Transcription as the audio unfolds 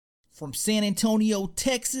From San Antonio,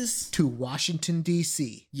 Texas to Washington,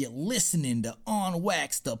 D.C. You're listening to On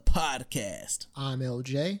Wax, the podcast. I'm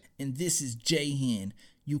LJ. And this is J-Hen.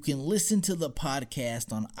 You can listen to the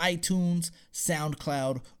podcast on iTunes,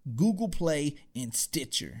 SoundCloud, Google Play, and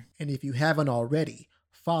Stitcher. And if you haven't already,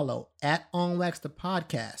 follow at On Wax, the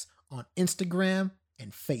podcast on Instagram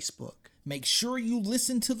and Facebook. Make sure you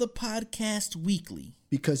listen to the podcast weekly,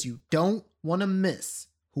 because you don't want to miss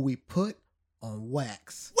who we put on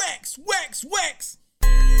wax. Wax, wax, wax!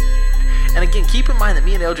 And again, keep in mind that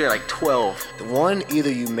me and LJ are like 12. One,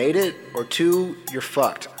 either you made it, or two, you're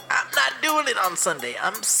fucked. I'm not doing it on Sunday.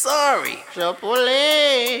 I'm sorry.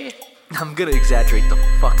 Chapole. I'm gonna exaggerate the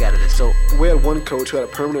fuck out of this. So, We had one coach who had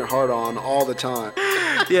a permanent hard-on all the time.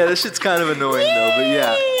 yeah, this shit's kind of annoying though, but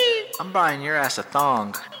yeah. I'm buying your ass a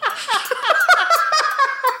thong.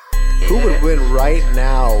 Who would win right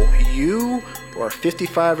now, you or a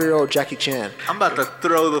 55-year-old Jackie Chan? I'm about to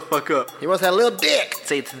throw the fuck up. He wants that little dick.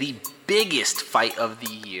 Say it's the biggest fight of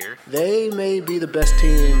the year. They may be the best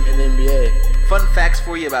team in the NBA. Fun facts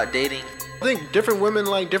for you about dating. I think different women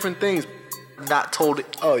like different things. Not told You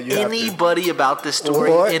have to. anybody about this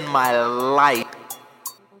story What? in my life.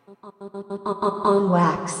 On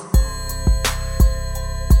wax.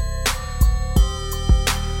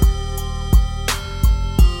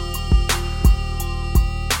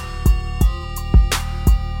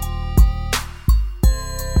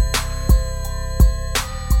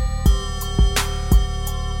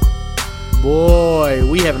 Boy,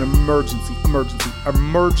 we have an emergency episode.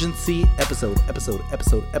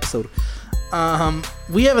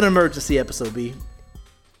 We have an emergency episode, B.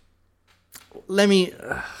 Let me,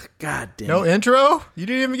 God damn No it. intro? You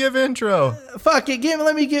didn't even give intro. Fuck it,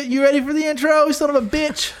 you ready for the intro, you son of a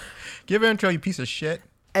bitch? Give intro, you piece of shit.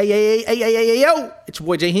 Hey, yo! It's your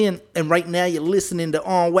boy J-Hen, and right now you're listening to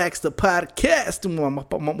On Wax, the podcast, with my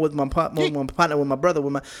partner, with my brother,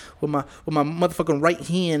 with my motherfucking right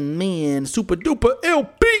hand man, Super Duper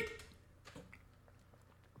LP.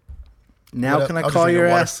 Now What up? can I I'll just call drink your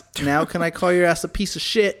water. ass? Now can I call your ass a piece of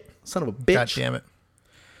shit, son of a bitch? God damn it.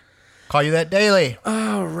 Call you that daily.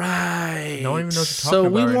 All right. No one even knows what you're So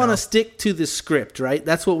talking we about right want now. to stick to the script, right?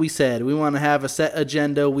 That's what we said. We want to have a set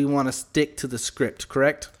agenda. We want to stick to the script,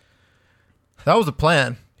 correct? That was the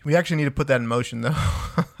plan. We actually need to put that in motion, though.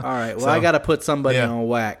 All right. Well, So, I got to put somebody yeah. on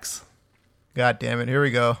wax. God damn it. Here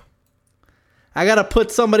we go. I got to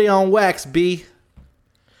put somebody on wax, B.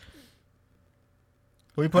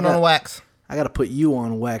 What are we putting on wax? I got to put you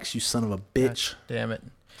on wax, you son of a bitch. Damn it.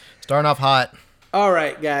 Starting off hot. All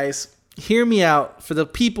right, guys. Hear me out. For the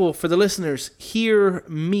people, for the listeners, hear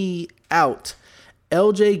me out.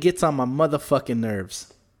 LJ gets on my motherfucking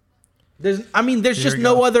nerves. There's Here just we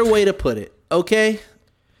no go. other way to put it. Okay?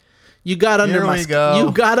 You got under Here my we go.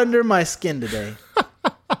 You got under my skin today.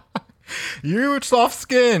 You soft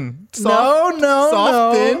skin. No,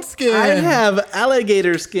 soft, thin skin. I have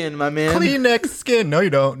alligator skin, my man. Kleenex skin. No, you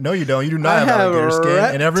don't. No, you don't. You do not I have have alligator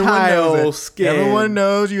skin. And everyone reptile knows it. skin. Everyone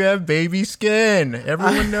knows you have baby skin.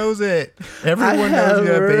 Everyone knows it. Everyone knows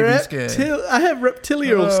you have baby skin. I have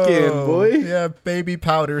reptilial skin, boy. Yeah, baby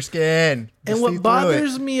powder skin. And See what through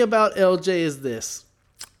bothers it. me about LJ is this.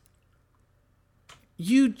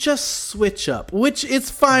 You just switch up, which it's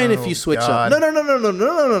fine if you switch God. up.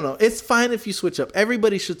 No. It's fine if you switch up.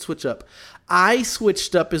 Everybody should switch up. I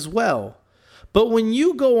switched up as well. But when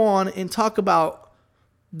you go on and talk about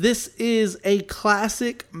this is a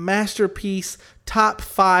classic masterpiece, top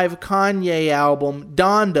 5 Kanye album,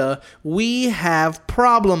 Donda, we have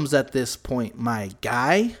problems at this point, my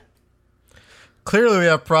guy. Clearly we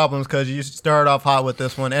have problems because you started off hot with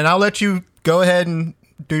this one. And I'll let you go ahead and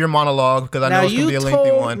do your monologue because I know it's going to be a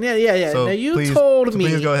lengthy one. Yeah. So Now you please, told me.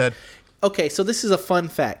 Please go ahead. Okay, so this is a fun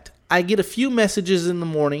fact. I get a few messages in the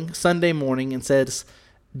morning, Sunday morning, and says,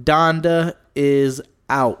 Donda is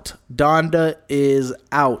out. Donda is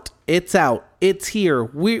out. It's out. It's here.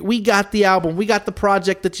 We got the album. We got the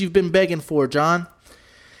project that you've been begging for, John.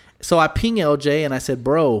 So I ping LJ and I said,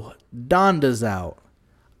 bro, Donda's out.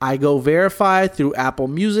 I go verify through Apple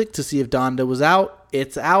Music to see if Donda was out.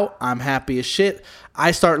 It's out. I'm happy as shit.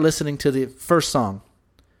 I start listening to the first song.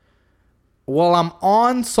 While I'm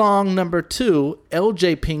on song number 2,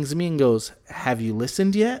 LJ pings me and goes, have you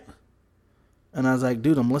listened yet? And I was like,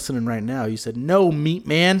 dude, I'm listening right now. You said, no, meat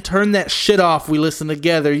man, turn that shit off. We listen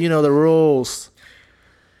together. You know the rules.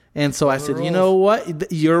 And so I said, you know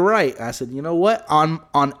what? You're right. I said, you know what?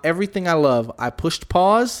 On everything I love, I pushed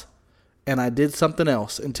pause and I did something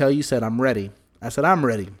else until you said, I'm ready. I said, I'm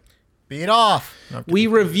ready. Beat off. No, We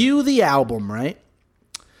review the album, right?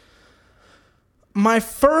 My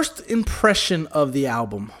first impression of the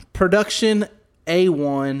album, production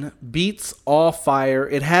A1, beats all fire.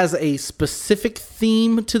 It has a specific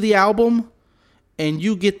theme to the album, and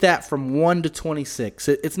you get that from 1 to 26.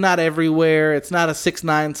 It's not everywhere. It's not a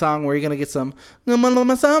 6ix9ine song where you're going to get some... And then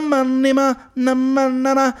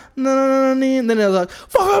it's like...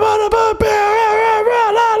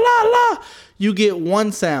 You get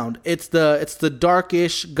one sound. It's the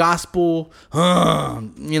darkish gospel,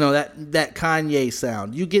 that Kanye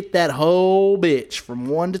sound. You get that whole bitch from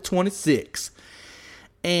 1 to 26.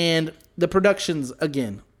 And the production's,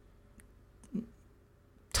 again,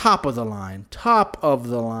 top of the line.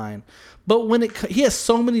 But he has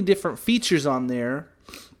so many different features on there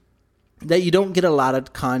that you don't get a lot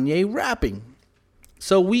of Kanye rapping.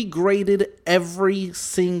 So we graded every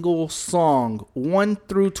single song 1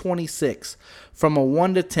 through 26 from a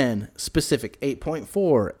 1 to 10 specific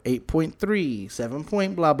 8.4, 8.3, 7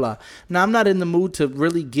 point blah blah. Now I'm not in the mood to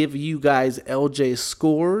really give you guys LJ's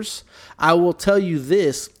scores. I will tell you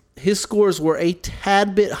this, his scores were a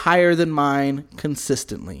tad bit higher than mine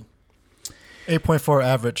consistently. 8.4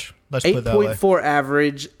 average. Let's put it that way. 8.4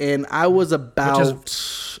 average, and I was about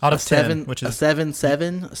out of 10, which is a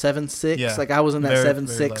 7.7, 7.6. Yeah, like I was in that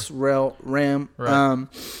 7.6 RAM. Right.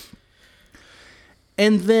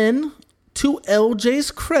 And then, to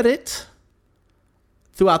LJ's credit,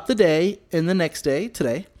 throughout the day and the next day,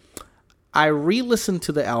 today, I re-listened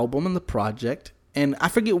to the album and the project, and I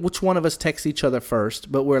forget which one of us texted each other first,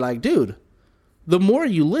 but we're like, dude, the more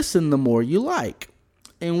you listen, the more you like.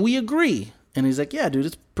 And we agree. And he's like, yeah, dude,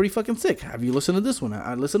 it's pretty fucking sick. Have you listened to this one?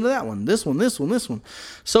 I listened to that one. This one.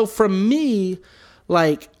 So for me,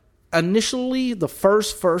 like, initially, the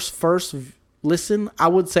first listen, I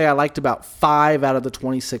would say I liked about 5 out of the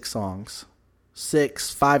 26 songs.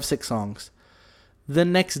 6 songs. The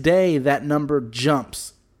next day, that number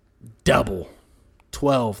jumps double.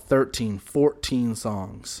 12, 13, 14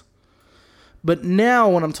 songs. But now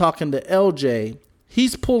when I'm talking to LJ,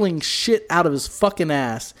 he's pulling shit out of his fucking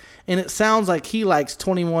ass. And it sounds like he likes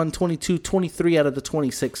 21, 22, 23 out of the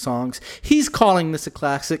 26 songs. He's calling this a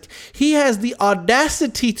classic. He has the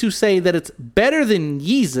audacity to say that it's better than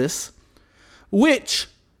Yeezus, which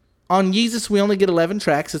on Yeezus we only get 11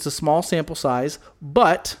 tracks. It's a small sample size.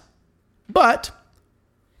 But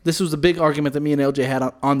this was a big argument that me and LJ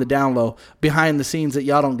had on the down low behind the scenes that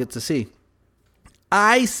y'all don't get to see.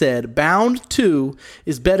 I said Bound 2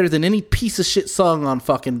 is better than any piece of shit song on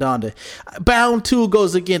fucking Donda. Bound 2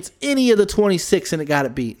 goes against any of the 26 and it got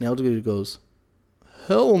it beat. And LJ goes,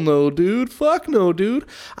 hell no, dude. Fuck no, dude.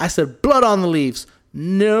 I said Blood on the Leaves.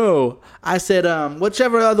 No. I said,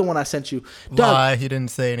 whichever other one I sent you. Lie, he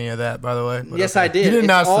didn't say any of that, by the way. Yes, okay. I did. He did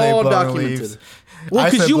not say Blood on the Leaves. Well,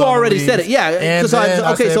 because you already said it. Yeah. So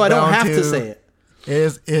I don't have to say it.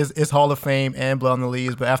 Is Hall of Fame and Blood on the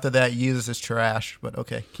Leaves, but after that, Yeezus is trash. But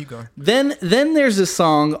okay, keep going. Then there's a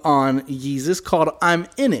song on Yeezus called I'm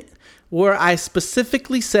In It, where I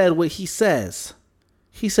specifically said what he says.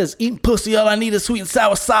 He says, eating pussy, all I need is sweet and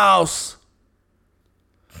sour sauce.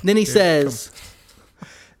 Then he says,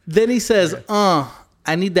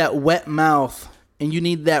 I need that wet mouth, and you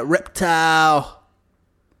need that reptile.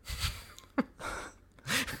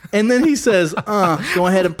 And then he says, go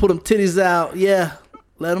ahead and put them titties out. Yeah,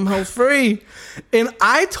 let them hoes free. And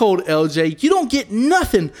I told LJ, you don't get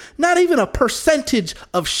nothing, not even a percentage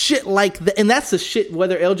of shit like that. And that's the shit,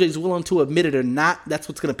 whether LJ's willing to admit it or not, that's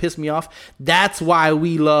what's going to piss me off. That's why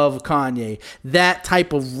we love Kanye. That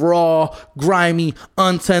type of raw, grimy,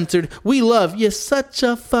 uncensored. We love, you're such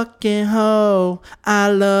a fucking hoe.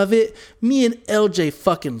 I love it. Me and LJ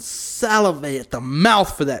fucking salivate at the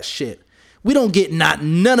mouth for that shit. We don't get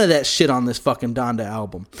none of that shit on this fucking Donda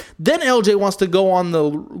album. Then LJ wants to go on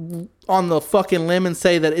the fucking limb and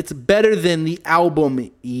say that it's better than the album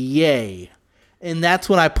Yay. And that's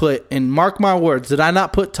when I put, and mark my words, did I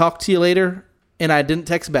not put talk to you later? And I didn't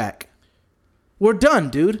text back. We're done,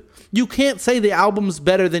 dude. You can't say the album's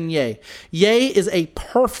better than Yay. Yay is a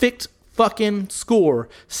perfect fucking score.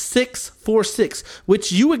 6.46,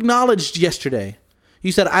 which you acknowledged yesterday.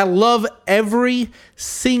 You said, I love every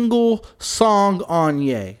single song on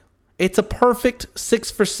Ye. It's a perfect 6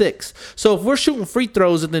 for 6. So if we're shooting free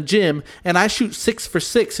throws in the gym and I shoot 6 for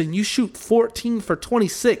 6 and you shoot 14 for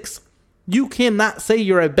 26, you cannot say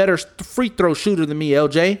you're a better free throw shooter than me,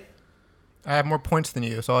 LJ. I have more points than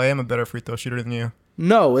you, so I am a better free throw shooter than you.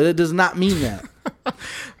 No, it does not mean that.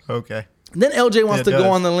 Okay. Then LJ wants to go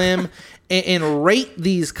on the limb and rate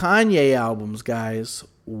these Kanye albums, guys.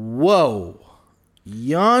 Whoa.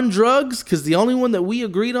 You on drugs? Because the only one that we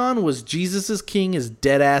agreed on was Jesus is King is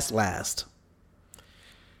dead ass last.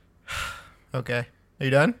 Okay. Are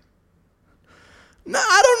you done? No,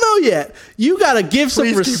 I don't know yet. You gotta give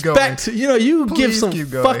some respect. You know, you give some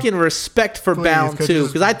fucking respect for Bound 2,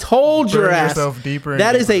 because I told your ass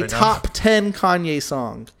that is a top 10 Kanye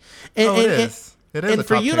song. And, it is. It is. And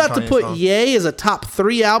for you not to put Ye as a top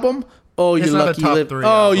 3 album. Oh, you're lucky you live.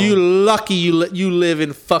 Oh, you lucky you live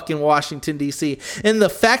in fucking Washington D.C. And the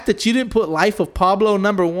fact that you didn't put Life of Pablo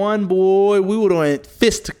number 1, boy, we would have went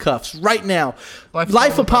fisticuffs right now.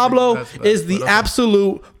 Life of Pablo is the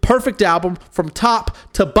absolute perfect album from top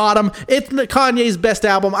to bottom. It's Kanye's best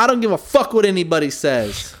album. I don't give a fuck what anybody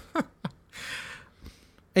says.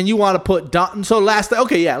 And you want to put Don? So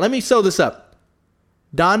let me sew this up.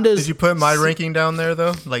 Donda's. Did you put my ranking down there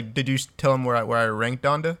though? Like, did you tell him where I ranked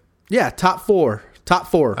Donda? Yeah, top 4.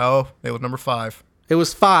 Oh, it was number 5. It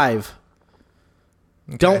was 5.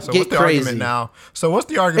 Okay, Don't so get what's the crazy. Argument now? So what's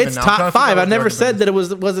the argument it's now? It's top 5. I never said that it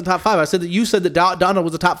wasn't top 5. I said that you said that Donda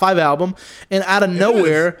was a top 5 album, and out of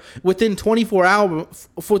nowhere, within 24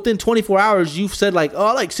 hours, you've said like, oh,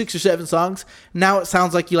 I like 6 or 7 songs. Now it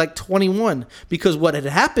sounds like you like 21, because what had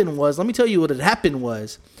happened was, let me tell you what had happened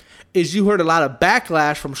was, is you heard a lot of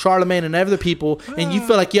backlash from Charlamagne and other people, and you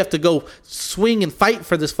feel like you have to go swing and fight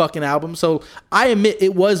for this fucking album. So I admit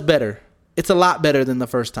it was better. It's a lot better than the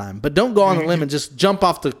first time. But don't go on the limb and just jump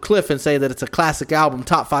off the cliff and say that it's a classic album,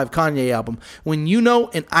 top 5 Kanye album, when you know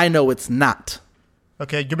and I know it's not.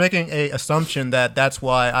 Okay, you're making a assumption that that's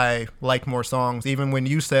why I like more songs, even when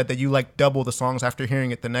you said that you like double the songs after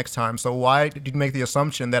hearing it the next time. So why did you make the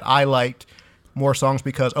assumption that I liked more songs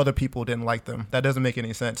because other people didn't like them? That doesn't make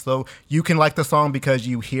any sense. So you can like the song because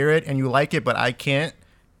you hear it and you like it, but I can't.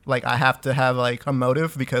 Like, I have to have like a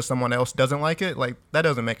motive because someone else doesn't like it. Like, that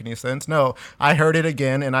doesn't make any sense. No, I heard it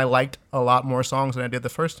again and I liked a lot more songs than I did the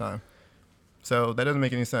first time. So that doesn't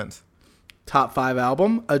make any sense. Top 5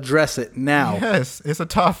 album? Address it now. Yes, it's a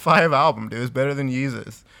top 5 album, dude. It's better than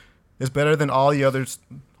Yeezus. It's better than all the other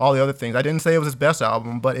things. I didn't say it was his best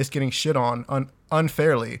album, but it's getting shit on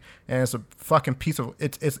unfairly, and it's a fucking piece of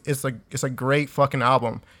it's a great fucking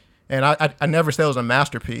album. And I never said it was a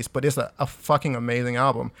masterpiece, but it's a fucking amazing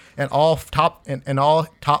album. And all top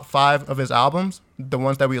 5 of his albums, the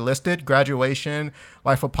ones that we listed, Graduation,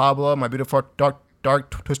 Life of Pablo, My Beautiful Dark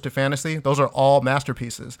Twisted Fantasy, those are all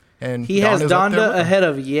masterpieces. And he has Donda ahead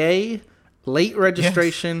of Ye, Late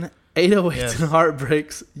Registration, 808s and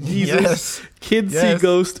Heartbreaks, Jesus, Kids See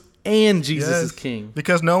Ghost, and Jesus is King.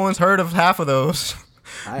 Because no one's heard of half of those.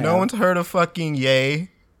 No one's heard of fucking Ye,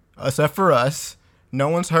 except for us. No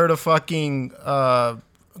one's heard of fucking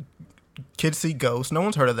Kids See Ghost. No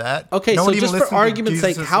one's heard of that. Okay, no so just for argument's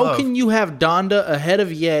sake, how can you have Donda ahead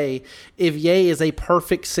of Ye if Ye is a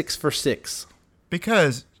perfect 6 for 6?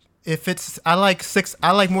 Because I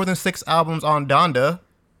like more than 6 albums on Donda.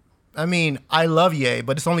 I mean, I love Ye,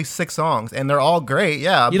 but it's only 6 songs, and they're all great.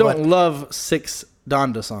 Yeah, you don't love 6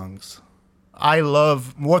 Donda songs. I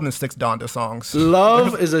love more than 6 Donda songs.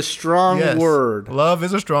 Love is a strong word. Love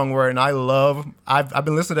is a strong word, and I've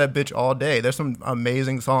been listening to that bitch all day. There's some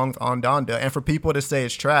amazing songs on Donda, and for people to say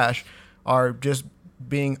it's trash are just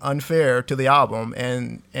being unfair to the album.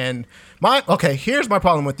 And here's my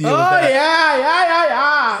problem with you. Is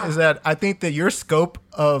that I think that your scope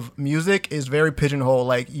of music is very pigeonholed.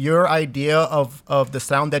 Like, your idea of the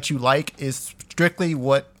sound that you like is strictly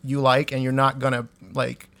what you like, and you're not gonna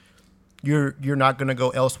you're not gonna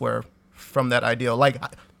go elsewhere from that ideal. Like,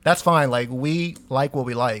 that's fine. Like, we like what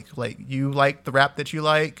we like. Like, you like the rap that you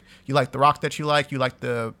like the rock that you like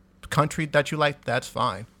the country that you like. That's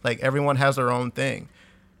fine. Like, everyone has their own thing.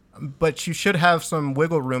 But you should have some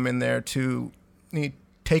wiggle room in there to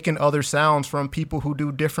take in other sounds from people who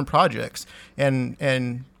do different projects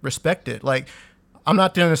and respect it. Like, I'm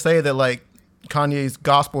not going to say that like Kanye's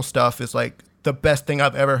gospel stuff is like the best thing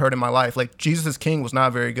I've ever heard in my life. Like, Jesus is King was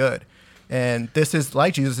not very good. And this is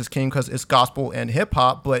like Jesus is King because it's gospel and hip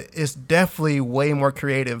hop, but it's definitely way more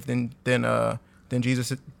creative than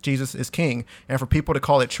Jesus is King. And for people to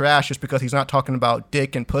call it trash just because he's not talking about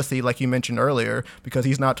dick and pussy like you mentioned earlier, because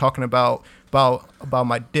he's not talking about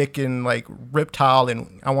my dick and like reptile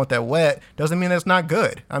and I want that wet, doesn't mean it's not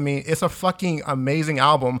good. I mean, it's a fucking amazing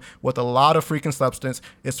album with a lot of freaking substance.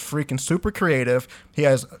 It's freaking super creative. He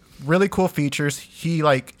has really cool features. He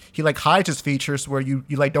hides his features where you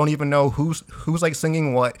like don't even know who's like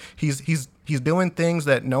singing what. He's doing things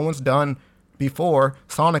that no one's done before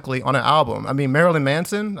sonically on an album. I mean, Marilyn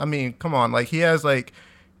Manson, I mean, come on, like, he has like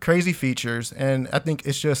crazy features, and I think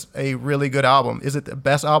it's just a really good album. Is it the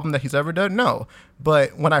best album that he's ever done? No.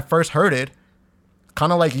 But when I first heard it,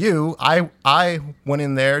 kind of like you, I went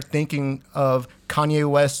in there thinking of Kanye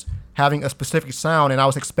West having a specific sound, and I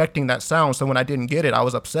was expecting that sound. So when I didn't get it, I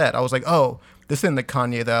was upset. I was like, oh, this isn't the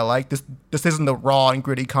Kanye that I like. This isn't the raw and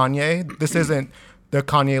gritty Kanye. This isn't the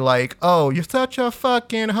Kanye like, oh, you're such a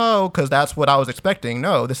fucking hoe, because that's what I was expecting.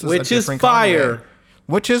 No, this is Which a is different fire. Kanye.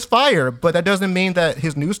 Which is fire, but that doesn't mean that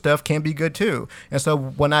his new stuff can't be good too. And so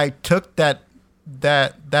when I took that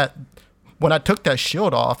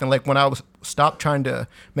shield off, and like when I was stopped trying to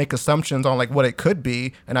make assumptions on like what it could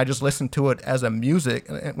be, and I just listened to it as a music,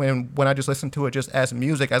 and when I just listened to it just as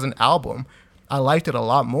music, as an album, I liked it a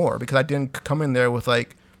lot more, because I didn't come in there with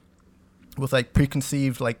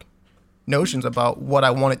preconceived like notions about what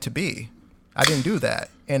I want it to be. I didn't do that.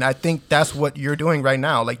 And I think that's what you're doing right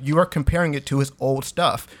now. Like, you are comparing it to his old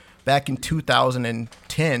stuff back in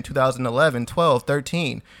 2010, 2011, 12,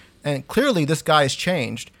 13. And clearly this guy has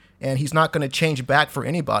changed, and he's not going to change back for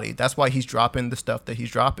anybody. That's why he's dropping the stuff that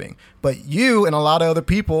he's dropping. But you and a lot of other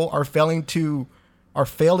people are failing to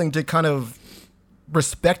kind of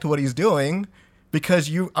respect what he's doing, because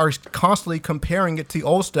you are constantly comparing it to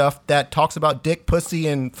old stuff that talks about dick, pussy,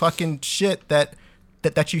 and fucking shit that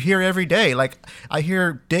you hear every day. Like, I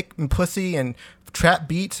hear dick and pussy and trap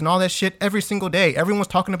beats and all that shit every single day. Everyone's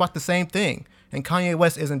talking about the same thing, and Kanye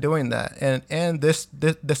West isn't doing that. And this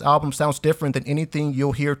album sounds different than anything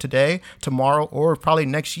you'll hear today, tomorrow, or probably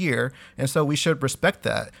next year. And so we should respect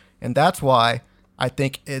that. And that's why I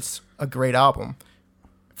think it's a great album.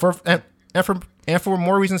 And for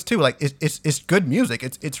more reasons too. Like, it's good music.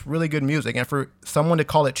 It's really good music. And for someone to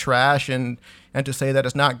call it trash and to say that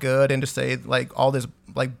it's not good, and to say like all this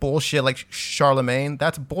like bullshit like Charlemagne,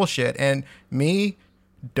 that's bullshit. And me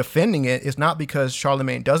defending it is not because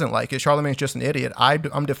Charlemagne doesn't like it. Charlemagne's just an idiot.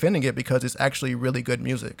 I'm defending it because it's actually really good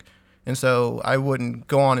music. And so I wouldn't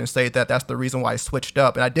go on and say that that's the reason why I switched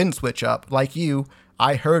up. And I didn't switch up. Like you,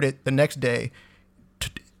 I heard it the next day,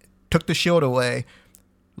 took the shield away,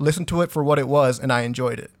 listened to it for what it was, and I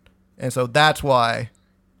enjoyed it. And so that's why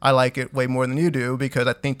I like it way more than you do, because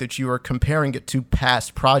I think that you are comparing it to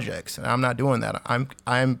past projects, and I'm not doing that.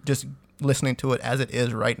 I'm just listening to it as it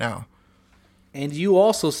is right now. And you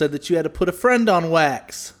also said that you had to put a friend on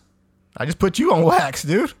wax. I just put you on wax,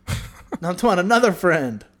 dude. No, I'm talking another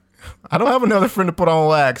friend. I don't have another friend to put on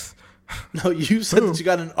wax. No, you said that you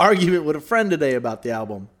got in an argument with a friend today about the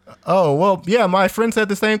album. Oh, well, yeah, my friend said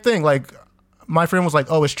the same thing. Like, my friend was like,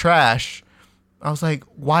 oh, it's trash. I was like,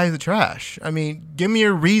 why is it trash? I mean, give me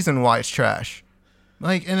a reason why it's trash.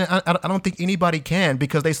 Like, and I don't think anybody can,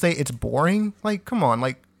 because they say it's boring. Like, come on.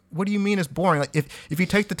 Like, what do you mean it's boring? Like, if you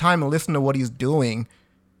take the time and listen to what he's doing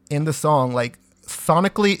in the song, like,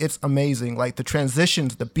 sonically, it's amazing. Like, the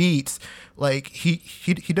transitions, the beats, like, he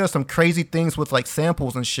does some crazy things with, like,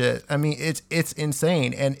 samples and shit. I mean, it's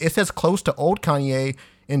insane. And it's as close to old Kanye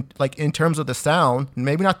in terms of the sound,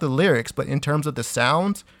 maybe not the lyrics, but in terms of the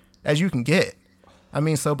sounds, as you can get. I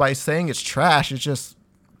mean, so by saying it's trash, it's just,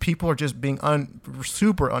 people are just being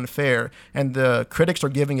super unfair, and the critics are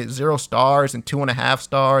giving it 0 stars and 2.5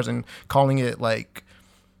 stars and calling it like,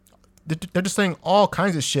 they're just saying all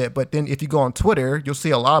kinds of shit. But then if you go on Twitter, you'll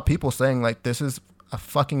see a lot of people saying like, this is a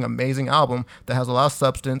fucking amazing album that has a lot of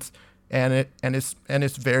substance, and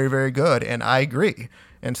it's very, very good. And I agree.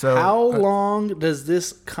 And so, how long does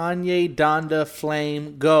this Kanye Donda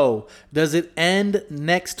flame go? Does it end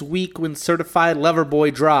next week when Certified Lover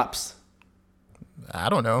Boy drops? I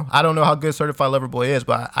don't know. I don't know how good Certified Lover Boy is,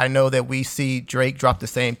 but I know that we see Drake drop the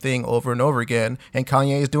same thing over and over again, and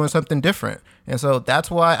Kanye is doing something different. And so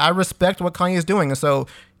that's why I respect what Kanye is doing. And so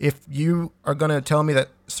if you are going to tell me that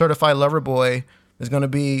Certified Lover Boy is going to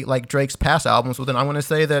be like Drake's past albums, well, then I'm going to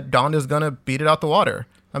say that Donda is going to beat it out the water.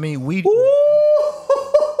 I mean, we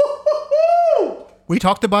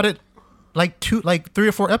talked about it like 3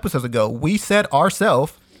 or 4 episodes ago. We said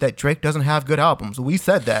ourselves that Drake doesn't have good albums. We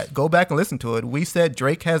said that. Go back and listen to it. We said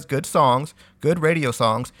Drake has good songs, good radio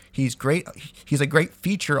songs. He's great. He's a great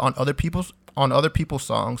feature on other people's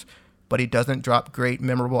songs, but he doesn't drop great,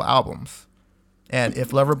 memorable albums. And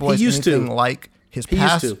if Loverboy is anything like his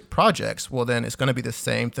past projects, well, then it's going to be the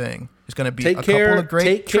same thing. It's going to be couple of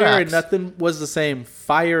great tracks. Take Care and nothing was the same.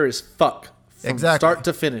 Fire as fuck from start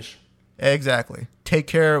to finish. Exactly. Take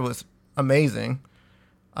Care was amazing.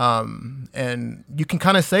 And you can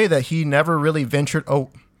kind of say that he never really ventured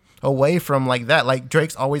away from like that. Like,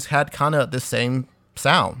 Drake's always had kind of the same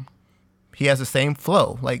sound. He has the same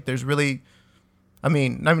flow. Like, there's really, maybe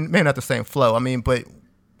not the same flow. But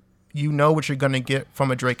you know what you're going to get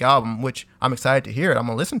from a Drake album, which I'm excited to hear it. I'm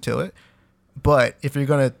going to listen to it. But if you're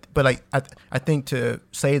going to, I think to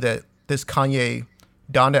say that this Kanye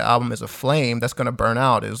Donda album is a flame that's going to burn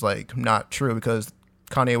out is like not true, because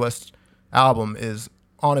Kanye West's album is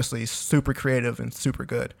honestly super creative and super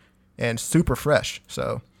good and super fresh.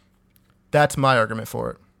 So that's my argument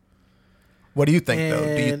for it. What do you think,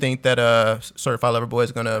 though? Do you think that Certified Lover Boy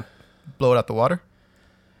is going to blow it out the water?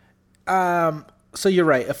 So you're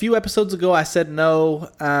right. A few episodes ago, I said no.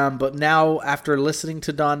 But now, after listening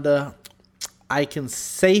to Donda, I can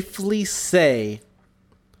safely say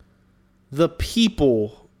the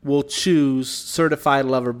people will choose Certified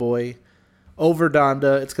Lover Boy over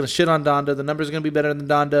Donda. It's going to shit on Donda. The numbers are going to be better than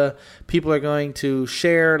Donda. People are going to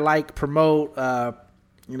share, like, promote,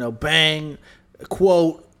 bang,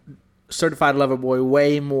 quote, Certified Lover Boy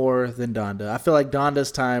way more than Donda. I feel like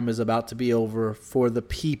Donda's time is about to be over for the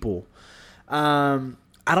people.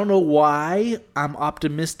 I don't know why I'm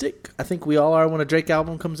optimistic. I think we all are when a Drake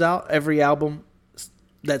album comes out. Every album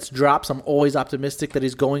that drops, I'm always optimistic that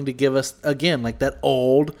he's going to give us, again, like that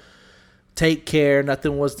old Take Care,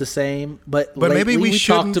 Nothing Was the Same. But maybe we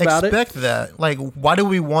shouldn't expect it. that. Like, why do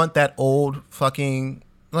we want that old fucking,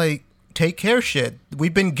 like, Take Care shit?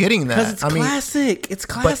 We've been getting that. Because it's classic. It's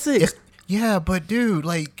classic. But dude,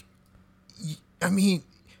 like, I mean,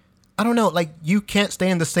 I don't know. Like, you can't stay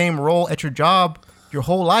in the same role at your job your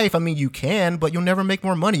whole life. I mean, you can, but you'll never make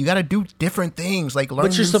more money. You got to do different things, like learn.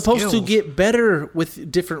 But you're supposed skills. to get better with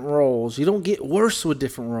different roles. You don't get worse with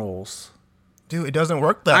different roles. Dude, it doesn't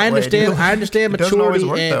work that way. I understand It maturity. doesn't always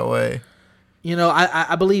work that way. You know,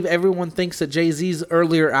 I believe everyone thinks that Jay-Z's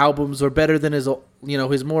earlier albums are better than his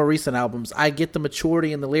more recent albums. I get the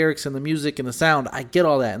maturity in the lyrics and the music and the sound. I get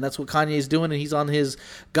all that. And that's what Kanye's doing, and he's on his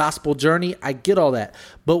gospel journey. I get all that.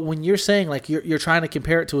 But when you're saying, like, you're trying to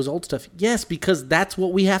compare it to his old stuff, yes, because that's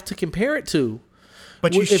what we have to compare it to.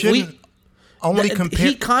 But you shouldn't only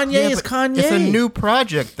compare. Kanye is Kanye. It's a new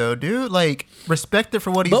project, though, dude. Like, respect it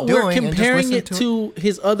for what he's doing. But we're comparing it to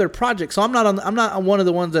his other projects. So I'm not one of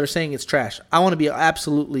the ones that are saying it's trash. I want to be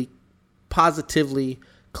absolutely, positively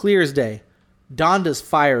clear as day. Donda's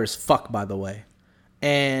fire as fuck, by the way.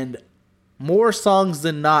 And more songs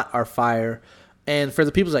than not are fire. And for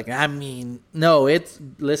the people like, I mean, no, it's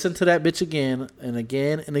listen to that bitch again and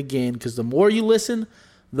again and again. Because the more you listen,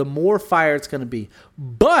 the more fire it's going to be.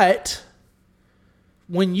 But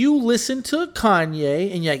when you listen to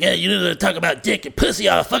Kanye and you're like, yeah, you need to talk about dick and pussy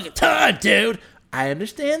all the fucking time, dude. I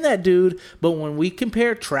understand that, dude. But when we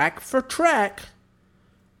compare track for track,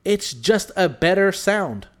 it's just a better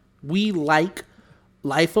sound. We like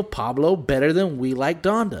Life of Pablo better than we like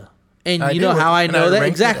Donda. And you know how I know that?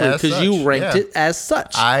 Exactly, because you ranked it as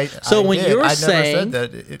such. I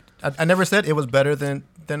never said it was better than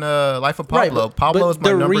Life of Pablo. Right, Pablo is my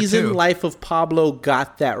number 2. The reason Life of Pablo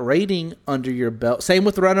got that rating under your belt, same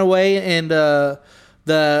with Runaway and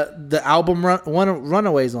the album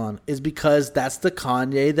Runaways on, is because that's the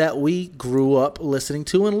Kanye that we grew up listening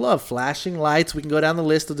to and love. Flashing Lights, we can go down the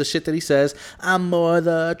list of the shit that he says. I'm more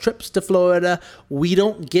the trips to Florida. We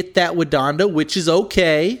don't get that with Donda, which is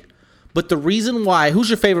okay. But the reason why, who's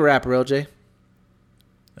your favorite rapper, LJ?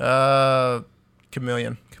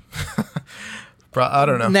 Chameleon. I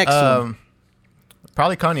don't know. Next one.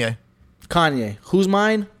 Probably Kanye. Kanye. Who's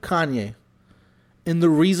mine? Kanye. And the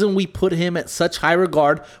reason we put him at such high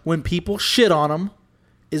regard when people shit on him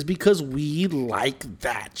is because we like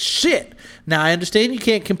that shit. Now, I understand you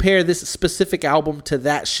can't compare this specific album to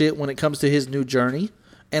that shit when it comes to his new journey.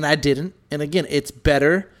 And I didn't. And again, it's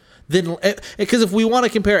better than... Because if we want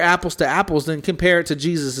to compare apples to apples, then compare it to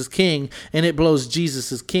Jesus is King, and it blows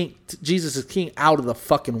Jesus is King out of the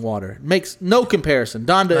fucking water. It makes no comparison.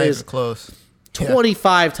 Donda is close.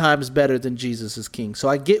 25 times better than Jesus is King. So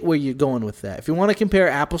I get where you're going with that. If you want to compare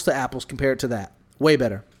apples to apples, compare it to that. Way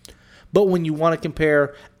better. But when you want to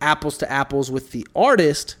compare apples to apples with the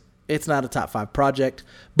artist, it's not a top 5 project,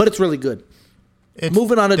 but it's really good.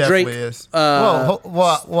 Moving on to Drake. Is.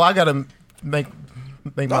 Well, I got to make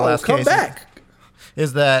my last case. Come back.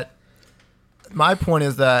 Is that my point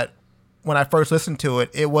is that when I first listened to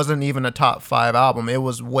it, it wasn't even a top 5 album. It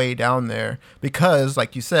was way down there because,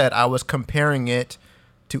 like you said, I was comparing it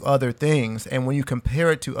to other things. And when you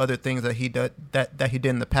compare it to other things that he did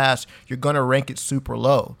in the past, you're gonna rank it super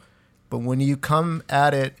low. But when you come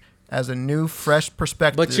at it as a new, fresh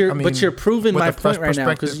perspective, but you're proving my point right now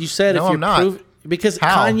because you said because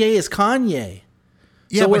How? Kanye is Kanye.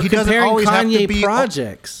 Yeah, so but we're he doesn't comparing always have to Kanye be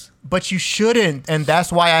projects. But you shouldn't, and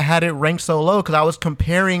that's why I had it ranked so low, because I was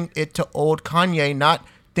comparing it to old Kanye, not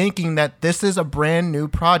thinking that this is a brand new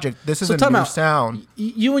project. This is a new sound.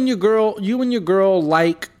 You and your girl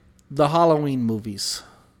like the Halloween movies.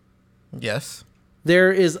 Yes.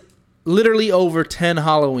 There is literally over 10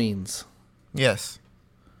 Halloweens. Yes.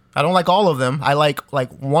 I don't like all of them. I like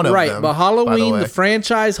one of them. Right, but Halloween, the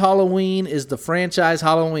franchise Halloween is the franchise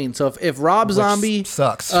Halloween. So if Rob Zombie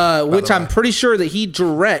sucks, which I'm pretty sure that he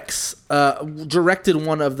directed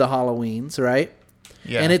one of the Halloweens, right?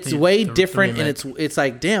 Yeah, and it's way the different, and remake. it's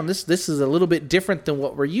like, damn, this is a little bit different than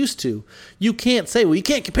what we're used to. You can't say, well, you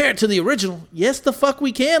can't compare it to the original. Yes, the fuck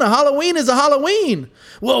we can. A Halloween is a Halloween.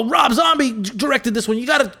 Well, Rob Zombie directed this one. You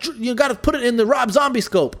gotta put it in the Rob Zombie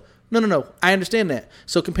scope. No. I understand that.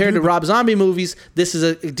 So compared to Rob Zombie movies, this is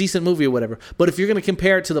a decent movie or whatever. But if you're gonna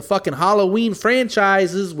compare it to the fucking Halloween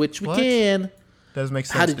franchises, which we What? can, Doesn't make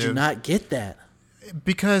sense. how did you dude. not get that?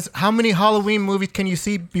 Because how many Halloween movies can you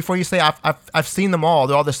see before you say I've seen them all?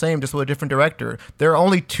 They're all the same, just with a different director. There are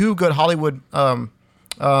only two good Hollywood. There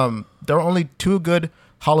are only two good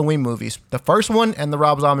Halloween movies. The first one and the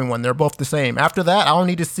Rob Zombie one. They're both the same. After that, I don't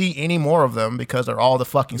need to see any more of them because they're all the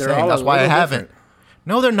fucking They're same. all That's a why I little haven't. different.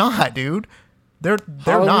 No, they're not, dude. They're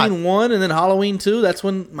Halloween not. 1 and then Halloween 2, that's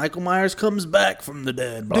when Michael Myers comes back from the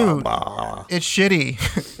dead. Blah, Dude, blah. it's shitty.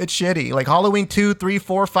 It's shitty. Like Halloween 2, 3,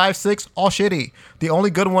 4, 5, 6, all shitty. The only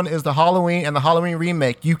good one is the Halloween and the Halloween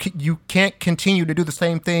remake. You can't continue to do the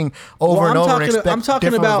same thing over and over and expect I'm talking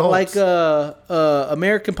different about results. like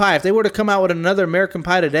American Pie. If they were to come out with another American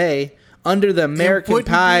Pie today under the American wouldn't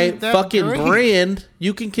Pie be that fucking great. brand,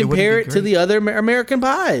 you can compare be it to great. the other American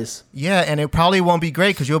Pies. Yeah, and it probably won't be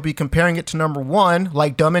great because you'll be comparing it to number one,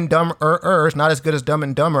 like Dumb and Dumber. It's not as good as Dumb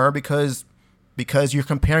and Dumber because you're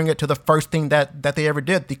comparing it to the first thing that they ever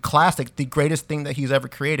did. The classic, the greatest thing that he's ever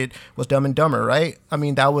created was Dumb and Dumber, right? I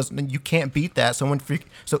mean, you can't beat that. So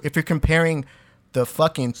if you're comparing the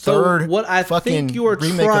fucking third what I fucking think you're remake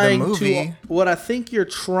of the trying movie. what I think you're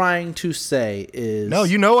trying to say is No,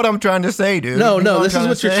 you know what I'm trying to say, dude. No, You know this is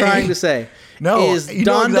what you're trying to say. No, is you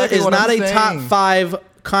know Donda exactly is what not I'm a top saying. 5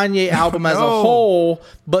 Kanye album as a No. whole,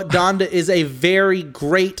 but Donda is a very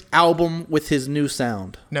great album with his new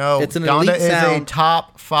sound. No, it's an Donda elite is a sound.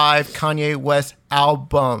 top 5 Kanye West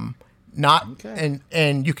album. Not Okay.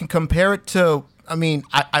 and you can compare it to. I mean,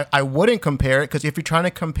 I wouldn't compare it because if you're trying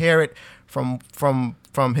to compare it from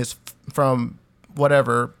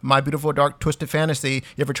whatever My Beautiful Dark Twisted Fantasy,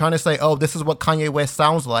 if you're trying to say, oh, this is what Kanye West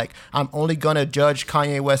sounds like, I'm only gonna judge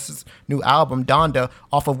Kanye West's new album Donda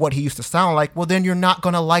off of what he used to sound like. Well, then you're not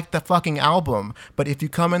gonna like the fucking album. But if you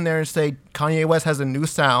come in there and say Kanye West has a new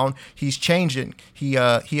sound, he's changing. He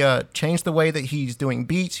changed the way that he's doing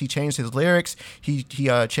beats. He changed his lyrics. He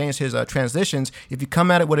changed his transitions. If you come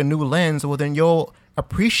at it with a new lens, well, then you'll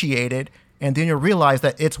appreciate it, and then you'll realize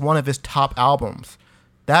that it's one of his top albums.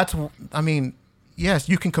 Yes,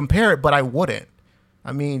 you can compare it, but I wouldn't.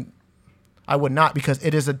 I mean, I would not because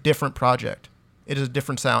it is a different project. It is a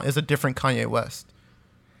different sound. It's a different Kanye West.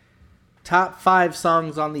 Top 5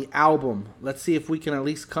 songs on the album. Let's see if we can at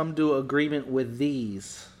least come to agreement with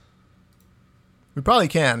these. We probably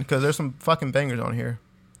can because there's some fucking bangers on here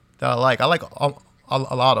that I like. I like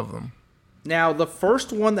a lot of them. Now, the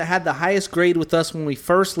first one that had the highest grade with us when we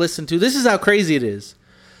first listened to, this is how crazy it is.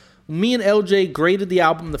 Me and LJ graded the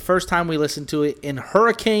album the first time we listened to it, and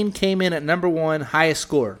Hurricane came in at number 1, highest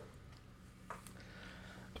score.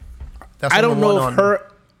 That's I don't number know one if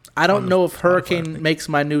I don't know if Spotify, I Hurricane think. makes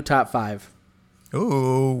my new top 5.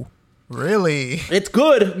 Ooh, really? It's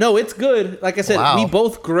good. No, it's good. Like I said, Wow. we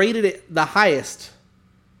both graded it the highest.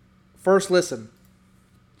 First listen.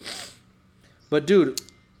 But dude,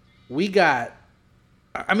 we got.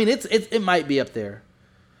 I mean, it might be up there.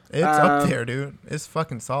 It's up there, dude. It's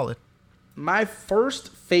fucking solid. My first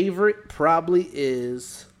favorite probably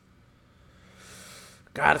is.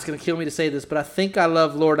 God, it's gonna kill me to say this, but I think I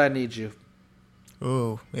love "Lord, I Need You."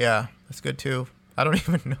 Ooh, yeah, that's good too. I don't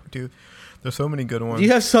even know, dude. There's so many good ones.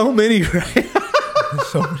 You have so many, right? There's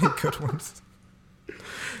so many good ones.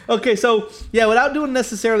 Okay, so yeah, without doing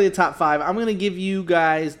necessarily a top 5, I'm gonna give you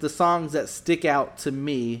guys the songs that stick out to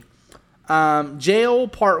me. Jail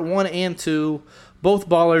Part 1 and 2, both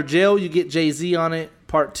baller. Jail, you get Jay-Z on it.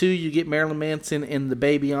 Part 2, you get Marilyn Manson and the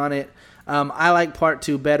Baby on it. I like Part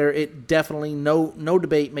 2 better. It definitely, no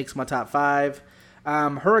debate, makes my top 5.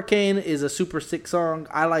 Hurricane is a super sick song.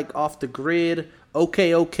 I like Off the Grid.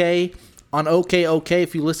 Okay. On Okay,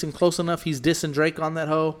 if you listen close enough, he's dissing Drake on that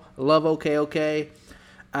hoe. Love Okay.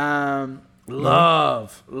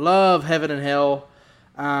 Love Heaven and Hell.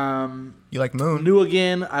 You like Moon? New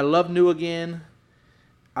Again. I love New Again.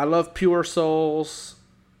 I love Pure Souls.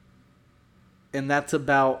 And that's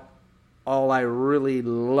about all I really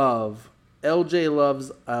love. LJ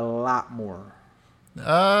loves a lot more.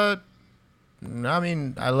 I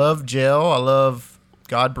mean, I love Jail. I love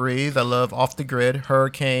God Breathe. I love Off the Grid,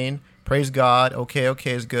 Hurricane, Praise God. Okay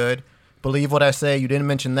is good. Believe What I Say. You didn't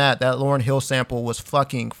mention that. That Lauryn Hill sample was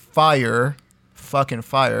fucking fire. Fucking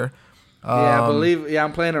fire.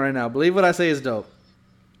 I'm playing it right now. Believe What I Say is dope.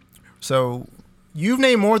 So, You've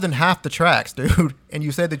named more than half the tracks, dude, and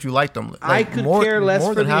you said that you liked them. I could care less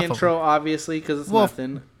for the intro, obviously, because it's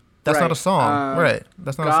nothing. That's not a song, right?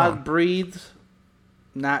 That's not a song. God Breathed,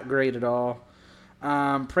 not great at all.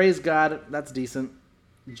 Praise God, that's decent.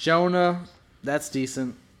 Jonah, that's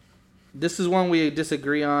decent. This is one we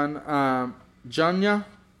disagree on. Junya,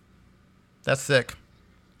 that's sick.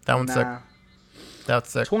 That one's sick.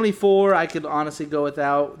 That's sick. 24, I could honestly go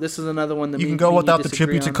without. This is another one that you can go without the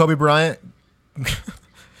tribute to Kobe Bryant.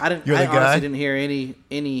 I honestly didn't hear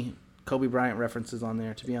any Kobe Bryant references on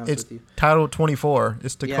there, to be honest with you. It's titled 24.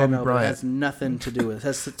 It's to Kobe Bryant. But it has nothing to do with it. It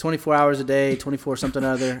has 24 hours a day, 24 something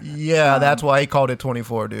other. Yeah, that's why he called it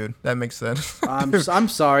 24, dude. That makes sense. I'm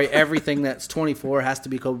sorry. Everything that's 24 has to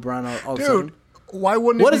be Kobe Bryant all of a sudden. Dude, why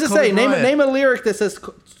wouldn't it What be does it Kobe say? Bryant? Name a lyric that says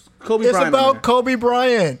Kobe It's Bryant. about Kobe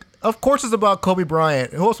Bryant. Of course it's about Kobe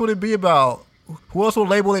Bryant. Who else would it be about? Who else would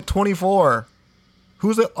label it 24?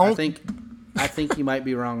 Who's it? I think you might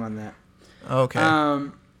be wrong on that.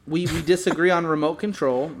 Okay. We disagree on remote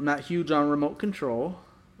control. Not huge on remote control.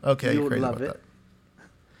 Okay, you would crazy love about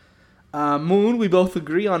it. Moon, we both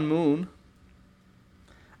agree on Moon.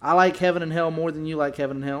 I like Heaven and Hell more than you like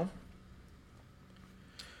Heaven and Hell.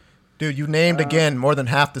 Dude, you named again more than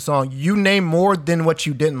half the song. You named more than what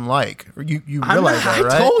you didn't like. You realize that,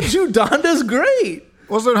 right? I told you Donda's great.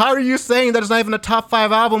 Well, so how are you saying that it's not even a top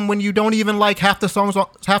 5 album when you don't even like half the songs on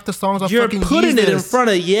You're fucking putting Yeezus? it in front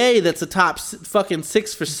of Ye. That's a top fucking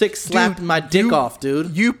 6 for 6. Slapping my dick off,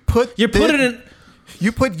 dude. You put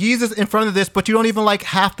Yeezus in front of this, but you don't even like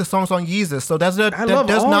half the songs on Yeezus. So that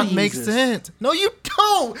does not make sense. No, you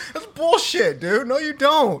don't. That's bullshit, dude. No, you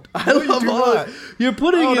don't. You're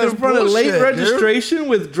putting it in front of Late Registration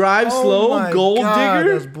with Drive Slow, Gold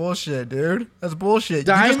Digger. That's bullshit, dude. That's bullshit.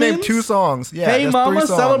 Diamonds? You just named 2 songs. Yeah, Hey Mama, 3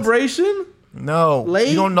 songs. Celebration. No, Late?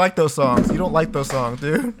 you don't like those songs. You don't like those songs,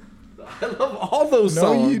 dude. I love all those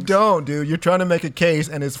songs. No, you don't, dude. You're trying to make a case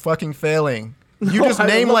and it's fucking failing. You just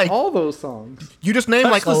named all those songs. You just named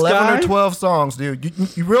Touch like the 11 Sky? or 12 songs,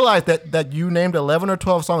 dude. You realize that you named 11 or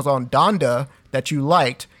 12 songs on Donda that you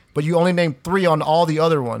liked, but you only named 3 on all the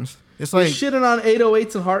other ones. It's You're like shitting on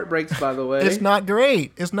 808s and Heartbreaks, by the way. it's not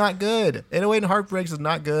great. It's not good. 808 and Heartbreaks is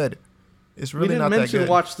not good. It's really not that good. We didn't mention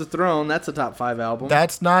Watch the Throne. That's a top 5 album.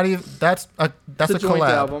 That's not even. That's a joint collab.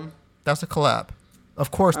 album. That's a collab. Of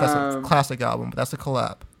course, that's a classic album, but that's a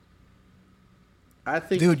collab. I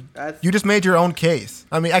think, dude, you just made your own case.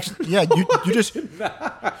 I mean, actually, yeah,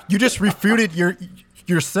 you just refuted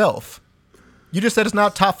yourself. You just said it's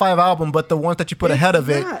not top 5 album, but the ones that you put ahead of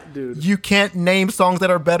it, dude. You can't name songs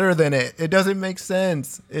that are better than it. It doesn't make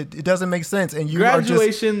sense. It doesn't make sense. And you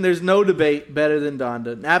Graduation, there's no debate better than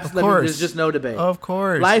Donda. Absolutely, there's just no debate. Of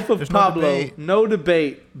course. Life of Pablo, no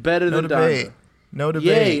debate better than Donda. No debate.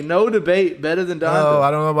 Yay, no debate better than Donda. Oh,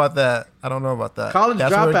 I don't know about that. College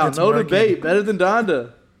Dropout, no debate better than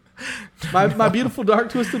Donda. My Beautiful Dark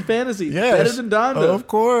Twisted Fantasy, better than Donda. Of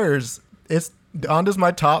course. Donda's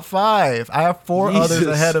my top 5. I have 4 others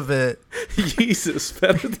ahead of it. Jesus,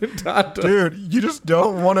 better than Donda. Dude, you just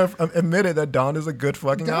don't want to admit it that Donda's a good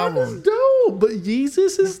fucking album. Donda's dope, but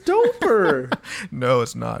Jesus is doper. No,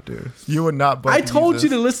 it's not, dude. You would not bump I told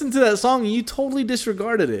Jesus. you to listen to that song and you totally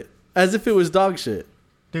disregarded it as if it was dog shit.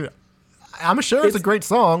 Dude, I'm sure it's a great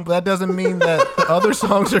song, but that doesn't mean that the other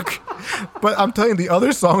songs are. But I'm telling you, the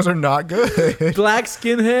other songs are not good. Black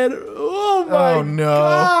Skinhead. Oh my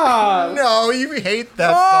God. No, you hate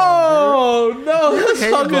that song. Oh no, that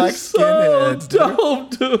song is so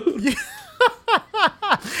dope, dude.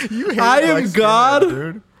 You hate I Am Black God.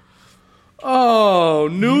 Skinhead, dude. Oh,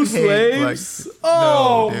 New Slaves.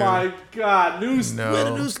 Oh No, my God, New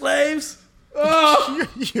Slaves. Oh.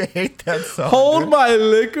 You hate that song. Hold dude. My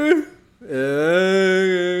Liquor.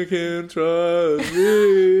 I can trust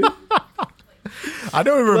me. I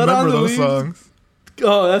don't even remember those songs.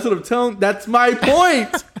 Oh, that's what I'm telling. That's my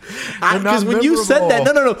point. Because when you said that,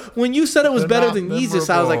 no. When you said it was better than Yeezus,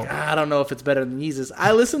 I was like, I don't know if it's better than Yeezus.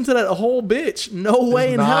 I listened to that whole bitch. No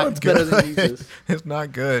way in hell it's better than Yeezus. It's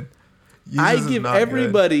not good. I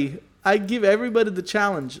give everybody the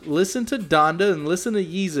challenge. Listen to Donda and listen to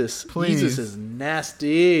Yeezus. Please. Yeezus is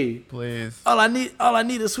nasty. Please. All I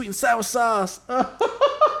need is sweet and sour sauce.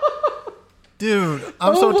 Dude,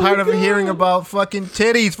 I'm so tired of hearing about fucking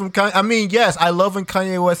titties from Kanye. I mean, yes, I love when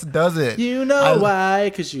Kanye West does it. You know why?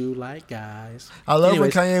 Because you like guys. I love when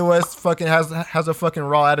Kanye West fucking has a fucking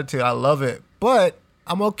raw attitude. I love it. But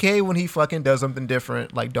I'm okay when he fucking does something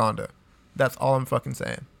different like Donda. That's all I'm fucking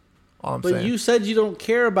saying. But you said you don't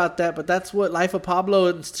care about that, but that's what Life of Pablo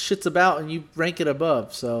and shit's about, and you rank it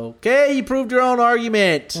above. So, okay, you proved your own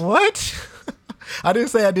argument. What? I didn't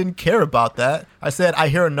say I didn't care about that. I said I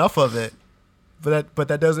hear enough of it but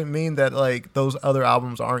that doesn't mean that like those other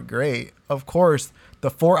albums aren't great. Of course, the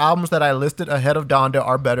 4 albums that I listed ahead of Donda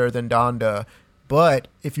are better than Donda. But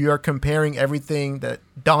if you are comparing everything that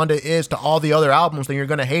Donda is to all the other albums, then you're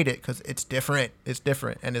gonna hate it because it's different. It's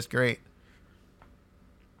different and it's great.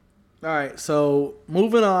 All right, so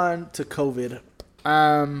moving on to COVID.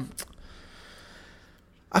 I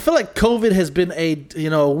feel like COVID has been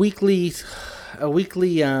a weekly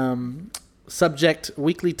subject,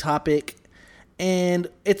 weekly topic, and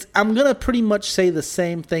I'm gonna pretty much say the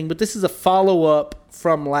same thing, but this is a follow up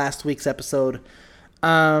from last week's episode.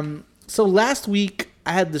 So last week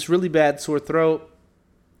I had this really bad sore throat,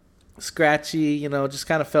 scratchy, just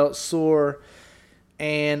kind of felt sore.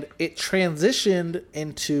 And it transitioned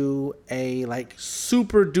into a like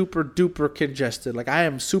super duper congested. Like I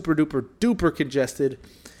am super duper congested.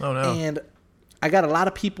 Oh no. And I got a lot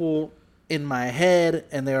of people in my head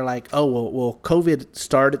and they're like, oh, well COVID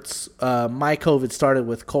started, my COVID started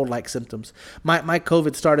with cold-like symptoms. My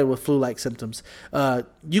COVID started with flu-like symptoms.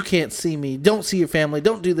 You can't see me. Don't see your family.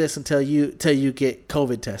 Don't do this until you get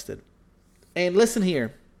COVID tested. And listen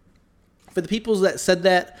here. For the people that said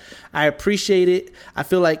that, I appreciate it. I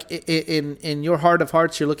feel like in your heart of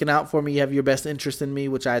hearts, you're looking out for me. You have your best interest in me,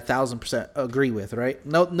 which I 1,000% agree with, right?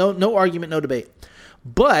 No argument, no debate.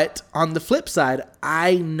 But on the flip side,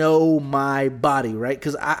 I know my body, right?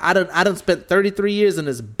 Because I done spent 33 years in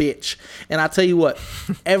this bitch. And I'll tell you what,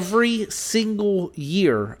 every single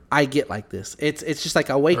year I get like this. It's just like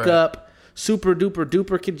I wake up, super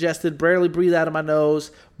duper congested, barely breathe out of my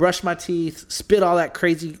nose, brush my teeth, spit all that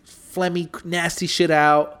crazy phlegmy, nasty shit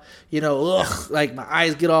out, like my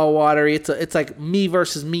eyes get all watery. It's like me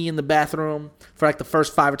versus me in the bathroom for like the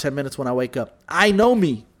first 5 or 10 minutes when I wake up. I know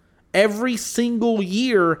me. Every single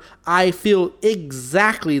year, I feel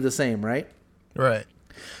exactly the same, right? Right.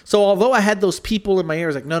 So although I had those people in my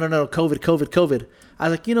ears like, no, COVID, I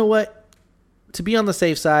was like, you know what? To be on the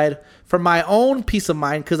safe side, for my own peace of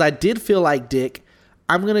mind, because I did feel like dick,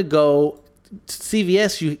 I'm going to go to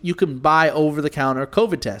CVS. You can buy over-the-counter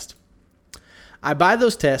COVID test. I buy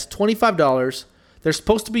those tests, $25. They're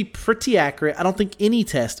supposed to be pretty accurate. I don't think any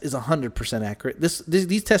test is 100% accurate.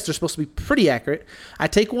 These tests are supposed to be pretty accurate. I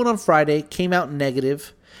take one on Friday, came out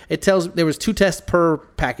negative. It tells there was 2 tests per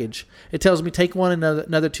package. It tells me take one in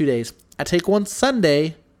another 2 days. I take one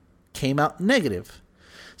Sunday, came out negative.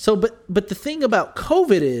 So, but the thing about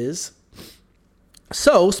COVID is,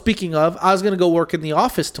 so speaking of, I was going to go work in the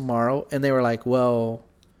office tomorrow, and they were like, well,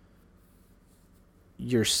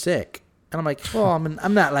 you're sick. And I'm like, well,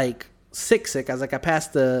 I'm not like sick. I was like, I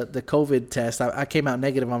passed the COVID test. I came out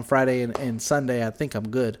negative on Friday and Sunday. I think I'm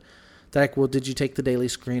good. They're like, well, did you take the daily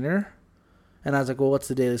screener? And I was like, well, what's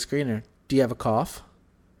the daily screener? Do you have a cough?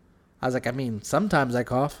 I was like, sometimes I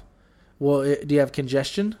cough. Well, do you have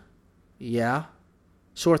congestion? Yeah.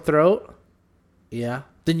 Sore throat? Yeah.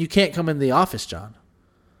 Then you can't come in the office, John.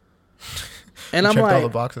 And I'm like, all the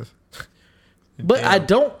boxes. But Damn. I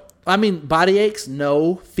don't. Body aches,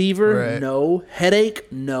 no. Fever, Right. no.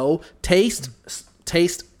 Headache, no. Taste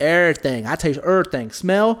everything. I taste everything.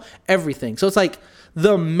 Smell, everything. So it's like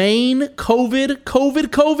the main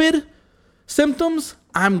COVID symptoms,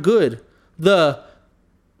 I'm good. The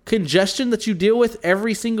congestion that you deal with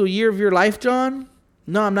every single year of your life, John,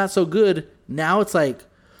 no, I'm not so good. Now it's like,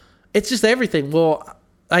 it's just everything. Well,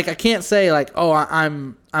 like I can't say like, oh,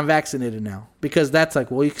 I'm vaccinated now, because that's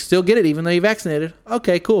like, well, you can still get it even though you're vaccinated.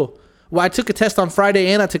 Okay, cool. Well, I took a test on Friday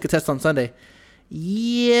and I took a test on Sunday.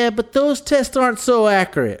 Yeah, but those tests aren't so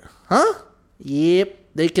accurate. Huh? Yep.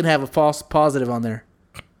 They can have a false positive on there.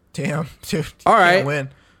 Damn, dude. All right. Can't win.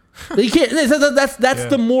 You can't. That's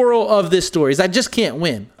the moral of this story is I just can't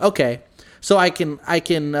win. Okay. So I can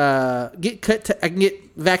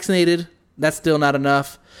get vaccinated. That's still not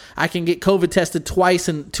enough. I can get COVID tested twice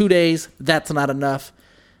in 2 days. That's not enough.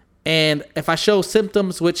 And if I show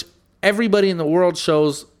symptoms, which everybody in the world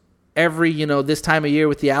shows every, this time of year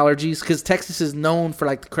with the allergies, because Texas is known for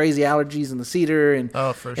like the crazy allergies and the cedar and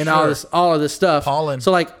all of this stuff. Pollen.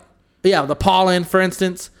 So like, yeah, the pollen, for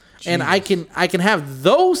instance. Jeez. And I can have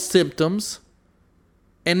those symptoms,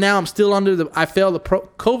 and now I'm still I failed the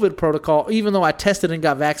COVID protocol, even though I tested and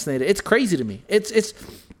got vaccinated. It's crazy to me.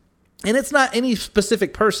 And it's not any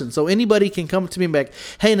specific person. So anybody can come to me and be like,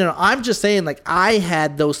 hey, no, I'm just saying, like, I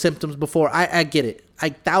had those symptoms before. I get it.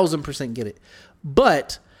 I 1,000% get it.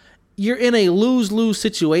 But you're in a lose-lose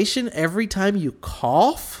situation every time you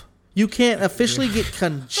cough. You can't officially get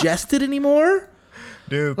congested anymore.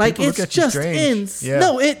 Dude, like, it's just yeah.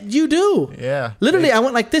 No, you do. Yeah. Literally, I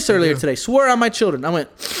went like this earlier today. Swear on my children. I went,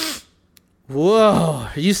 whoa,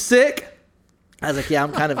 are you sick? I was like, yeah,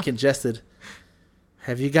 I'm kind of congested.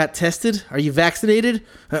 Have you got tested? Are you vaccinated?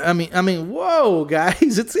 I mean, whoa,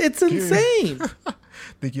 guys, it's insane.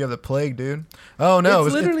 Think you have the plague, dude? Oh no,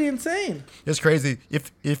 it's literally insane. It's crazy.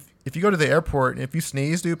 If you go to the airport and if you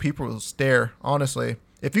sneeze, dude, people will stare. Honestly,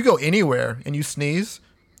 if you go anywhere and you sneeze,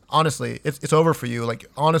 honestly, it's over for you. Like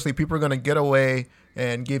honestly, people are gonna get away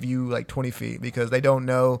and give you like 20 feet because they don't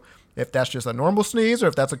know if that's just a normal sneeze or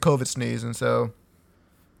if that's a COVID sneeze, and so.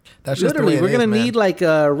 That's just literally, we're gonna need like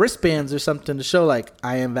wristbands or something to show like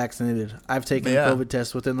I am vaccinated. I've taken a COVID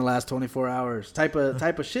test within the last 24 hours. Type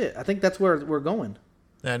of shit. I think that's where we're going.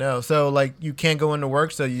 I know. So like you can't go into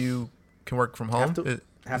work, so you can work from home.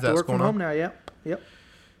 Have to work from home now. Yep.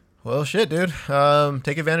 Well, shit, dude.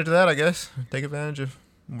 Take advantage of that, I guess. Take advantage of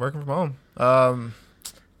working from home.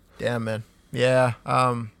 Damn, man. Yeah.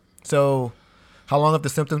 So, how long have the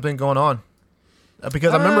symptoms been going on?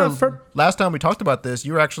 Because I remember last time we talked about this,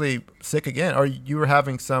 you were actually sick again, or you were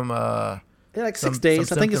having some. Like 6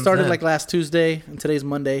 days. I think it started like last Tuesday, and today's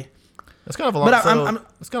Monday. That's kind of a long. But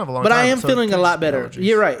it's kind of a long. But time, I am so feeling a lot better. Allergies.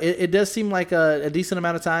 You're right. It does seem like a decent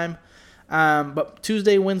amount of time. But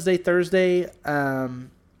Tuesday, Wednesday, Thursday.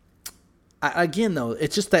 Again, though,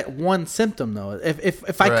 it's just that one symptom, though.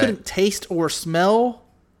 If I couldn't taste or smell.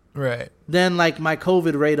 Right. Then like my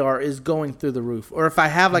COVID radar is going through the roof. Or if I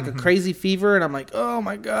have like a crazy fever and I'm like, oh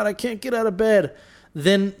my God, I can't get out of bed.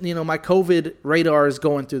 Then, my COVID radar is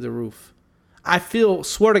going through the roof.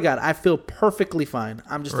 Swear to God, I feel perfectly fine.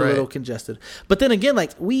 I'm just a little congested. But then again,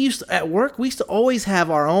 like at work, we used to always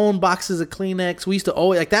have our own boxes of Kleenex. We used to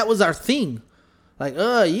always, like that was our thing. Like,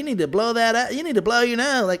 you need to blow that out. You need to blow your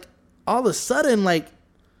nose. Like all of a sudden, like,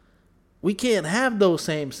 we can't have those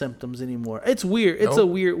same symptoms anymore. It's weird. It's a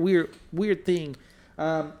weird thing.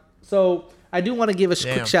 So I do want to give a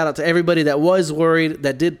quick shout out to everybody that was worried,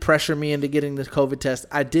 that did pressure me into getting the COVID test.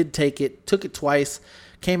 I did take it, took it twice,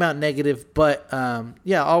 came out negative. But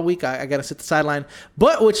all week I got to sit the sideline.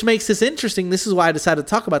 But which makes this interesting. This is why I decided to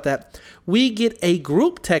talk about that. We get a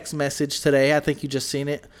group text message today. I think you just seen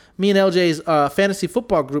it. Me and LJ's fantasy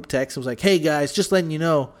football group text. It was like, hey guys, just letting you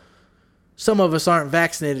know. Some of us aren't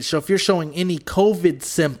vaccinated, so if you're showing any COVID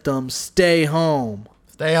symptoms, stay home.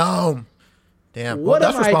 Stay home. Damn. What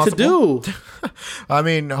am I to do? I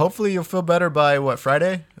mean, hopefully you'll feel better by,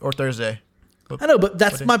 Friday or Thursday? I know, but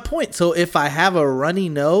that's my point. So if I have a runny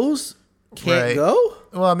nose, can't go?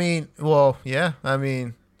 Well, yeah. I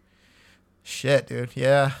mean, shit, dude.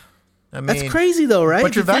 Yeah. That's crazy, though, right?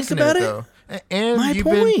 But you're vaccinated, though. And my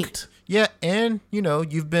point. And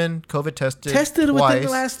you've been COVID tested within twice.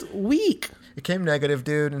 the last week. It came negative,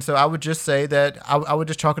 dude. And so I would just say that I would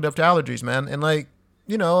just chalk it up to allergies, man. And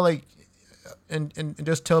and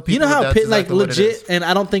just tell people. You know how that's exactly legit, and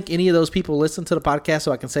I don't think any of those people listen to the podcast,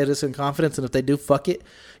 so I can say this in confidence. And if they do, fuck it.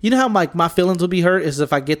 You know how my feelings will be hurt is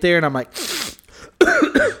if I get there and I'm like,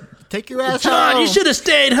 take your ass John, home. you should have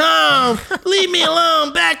stayed home. Leave me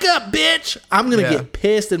alone. Back up, bitch. I'm going to get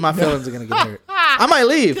pissed and my feelings are going to get hurt. I might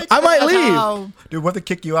leave. Dude, what if they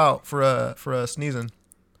kick you out for sneezing?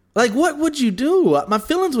 Like, what would you do? My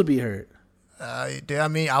feelings would be hurt. Dude, I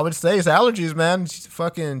mean, I would say it's allergies, man.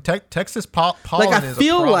 Fucking Texas pollen is a problem. Like, I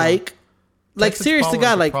feel like serious to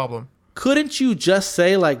God, like, couldn't you just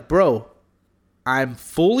say, like, bro, I'm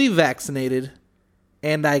fully vaccinated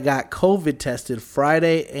and I got COVID tested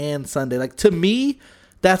Friday and Sunday. Like, to me,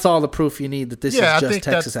 that's all the proof you need that this is just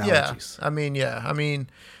Texas allergies. Yeah. I mean,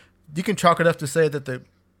 you can chalk it up to say that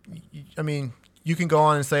you can go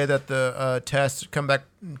on and say that the tests come back,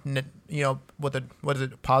 what is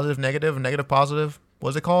it, positive, negative, positive?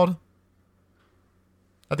 What's it called?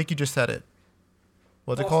 I think you just said it.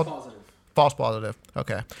 What's it called? Positive. False positive.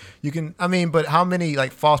 Okay. You can, but how many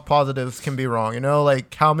false positives can be wrong?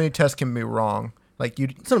 Like how many tests can be wrong? Like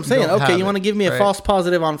that's what I'm saying. Okay, you want to give me a false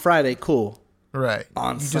positive on Friday? Cool. Right.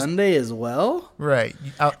 On Sunday as well? Right.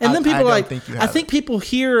 And then people I think people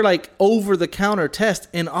hear over-the-counter test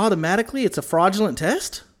and automatically it's a fraudulent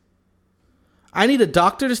test? I need a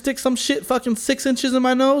doctor to stick some shit fucking 6 inches in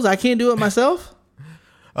my nose? I can't do it myself?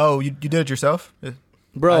 Oh, you did it yourself?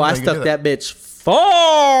 Bro, I stuck that bitch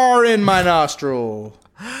far in my nostril.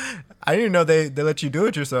 I didn't know they let you do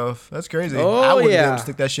it yourself. That's crazy. Oh, I wouldn't be able to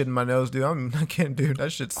stick that shit in my nose, dude. I can't do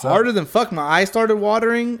that shit. Sucks. Harder than fuck. My eye started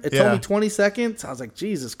watering. It told me 20 seconds. I was like,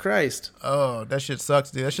 Jesus Christ. Oh, that shit sucks,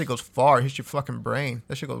 dude. That shit goes far. It hits your fucking brain.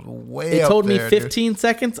 That shit goes way up. It told me there, 15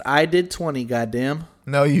 seconds. I did 20, goddamn.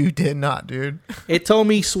 No, you did not, dude. It told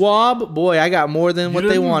me swab. Boy, I got more than what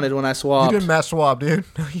they wanted when I swabbed. You didn't mass swab, dude.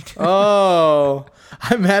 No, you didn't. Oh,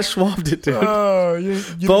 I mass swabbed it, dude. Oh, you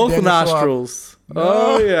both nostrils. No.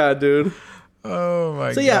 Oh, yeah, dude. Oh my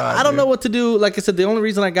god. So yeah, I don't dude. know what to do. Like I said, the only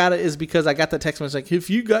reason I got it is because I got the text message like, if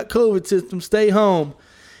you got COVID symptoms, stay home.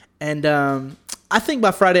 And I think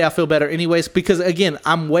by Friday I'll feel better anyways, because again,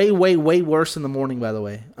 I'm way worse in the morning, by the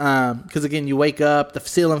way. Because again, you wake up, the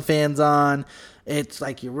ceiling fan's on, it's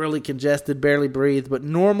like you're really congested, barely breathe. But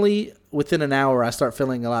normally within an hour I start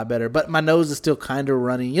feeling a lot better. But my nose is still kind of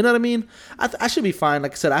runny. You know what I mean? I should be fine.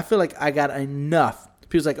 Like I said, I feel like I got enough.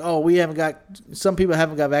 People's like, oh, some people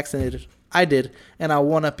haven't got vaccinated. I did, and I'll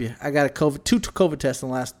one up you. I got two COVID tests in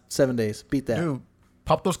the last 7 days. Beat that. Dude,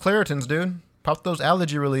 pop those Claritins, dude. Pop those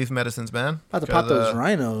allergy relief medicines, man. About to pop those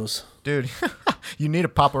rhinos. Dude, you need to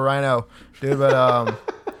pop a rhino, dude. But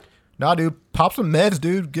nah, dude, pop some meds,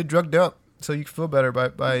 dude. Get drugged up so you can feel better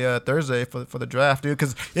by Thursday for the draft, dude.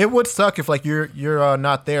 Because it would suck if like you're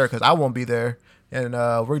not there, because I won't be there. And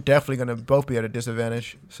we're definitely going to both be at a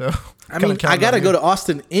disadvantage. So I mean, I got to go to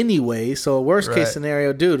Austin anyway. So worst case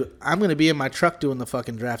scenario, dude, I'm going to be in my truck doing the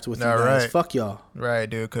fucking draft with you guys. Fuck y'all. Right,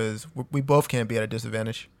 dude, because we both can't be at a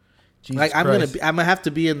disadvantage. Jesus like I'm Christ. gonna have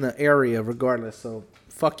to be in the area regardless. So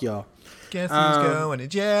fuck y'all. Guess who's going to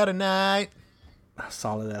jail tonight?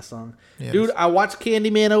 Solid ass song, yeah, dude. I watched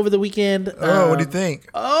Candyman over the weekend. Oh, what do you think?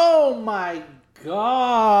 Oh my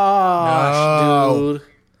gosh, dude!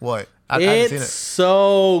 What? I haven't seen it. It's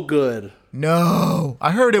so good. No,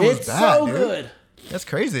 I heard it was it's bad. So dude. good. That's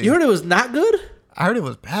crazy. You heard it was not good? I heard it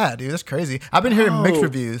was bad, dude. That's crazy. I've been hearing mixed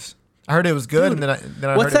reviews. I heard it was good, dude, and then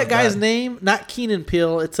I what's heard that guy's bad. name? Not Keenan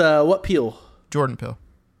Peele. It's what Peele? Jordan Peele.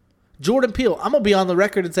 Jordan Peele. I'm gonna be on the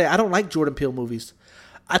record and say I don't like Jordan Peele movies.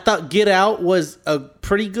 I thought Get Out was a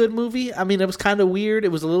pretty good movie. I mean, it was kind of weird.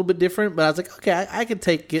 It was a little bit different, but I was like, okay, I can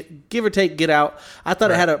give or take Get Out. I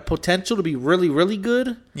thought it had a potential to be really, really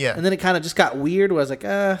good. Yeah. And then it kind of just got weird where I was like,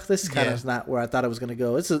 this kind of is not where I thought it was going to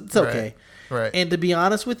go. It's okay. Right. And to be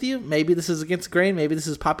honest with you, maybe this is against the grain. Maybe this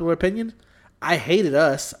is popular opinion. I hated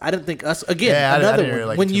Us. I didn't think Us. Again, another one. Really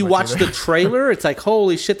like when you watch the trailer, it's like,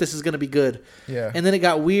 holy shit, this is going to be good. Yeah. And then it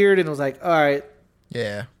got weird and it was like, all right.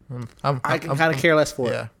 Yeah. I can kind of care less for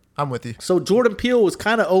it. Yeah. I'm with you. So Jordan Peele was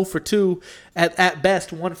kind of 0 for 2 at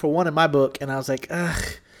best, 1 for 1 in my book, and I was like, ugh,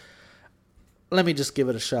 let me just give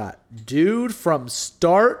it a shot. Dude, from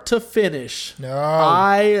start to finish,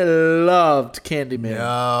 I loved Candyman.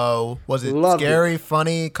 No. Was it Loved scary,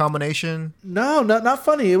 funny combination? No, not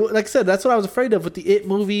funny. Like I said, that's what I was afraid of with the It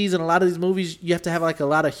movies and a lot of these movies. You have to have like a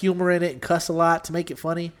lot of humor in it and cuss a lot to make it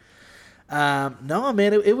funny. No,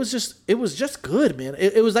 man, it was just good, man.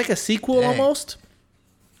 It was like a sequel almost.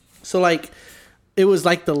 So, like, it was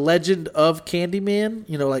like the legend of Candyman,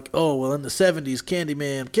 you know, like, oh, well, in the 70s,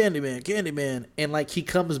 Candyman. And, like, he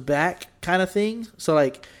comes back kind of thing. So,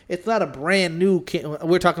 like, it's not a brand new,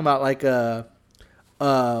 we're talking about, like,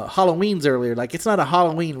 Halloween's earlier. Like, it's not a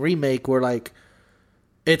Halloween remake where, like,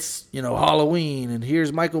 it's, you know, Halloween and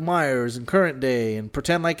here's Michael Myers in current day and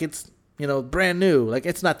pretend like it's, you know, brand new. Like,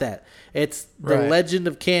 it's not that. It's the legend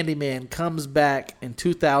of Candyman comes back in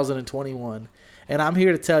 2021. And I'm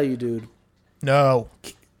here to tell you, dude. No.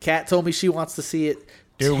 Kat told me she wants to see it.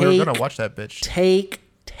 Dude, we're going to watch that bitch. Take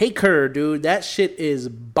her, dude. That shit is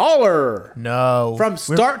baller. No. From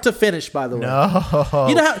start to finish, by the way. No.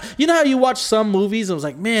 You know how you watch some movies and it was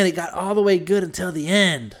like, man, it got all the way good until the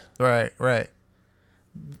end. Right.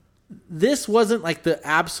 This wasn't like the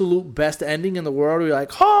absolute best ending in the world where you're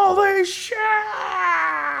like, holy shit.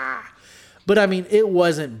 But I mean, it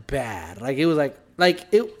wasn't bad. Like, it was like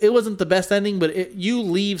it wasn't the best ending, but you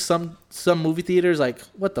leave some movie theaters like,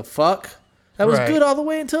 what the fuck? That was good all the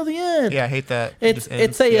way until the end. Yeah, I hate that. It's a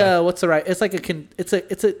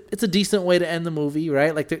decent way to end the movie,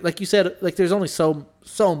 right? Like you said, like there's only so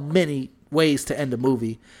many ways to end a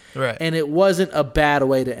movie, right? And it wasn't a bad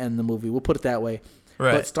way to end the movie. We'll put it that way,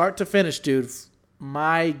 right? But start to finish, dude,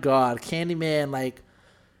 my God, Candyman, like.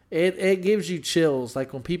 It gives you chills,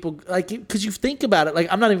 like when people like, because you think about it.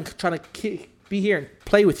 Like, I'm not even trying to be here and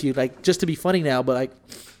play with you, like just to be funny now. But like,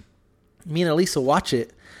 me and Elisa watch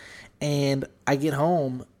it, and I get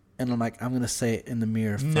home and I'm like, I'm gonna say it in the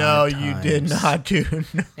mirror 5 times. No, you did not, dude.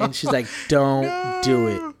 No. And she's like, don't do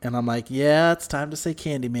it. And I'm like, yeah, it's time to say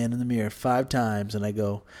Candyman in the mirror 5 times. And I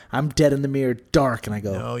go, I'm dead in the mirror, dark, and I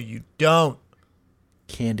go, no, you don't.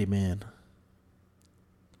 Candyman.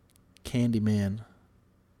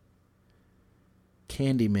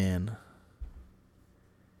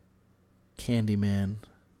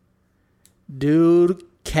 Dude,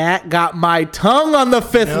 Cat got my tongue on the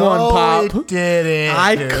 5th one, Pop. It didn't.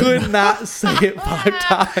 I could not say it 5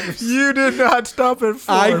 times. You did not stop at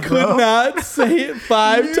 4, I could not say it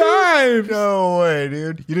 5 times. No way,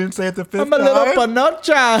 dude. You didn't say it the 5th time? I'm a little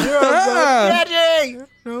panocha.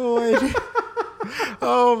 No way, dude.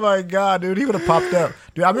 Oh my god, dude, he would have popped up,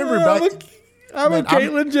 dude. I remember back. I'm a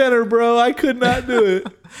Caitlyn Jenner, bro. I could not do it.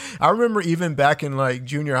 I remember even back in like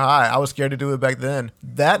junior high, I was scared to do it back then.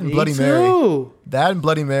 That and Bloody Mary. That and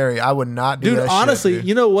Bloody Mary, I would not do that. Dude, honestly, shit, dude.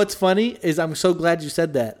 you know what's funny is I'm so glad you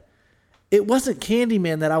said that. It wasn't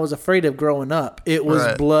Candyman that I was afraid of growing up. It was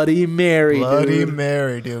Right. Bloody Mary, Bloody dude.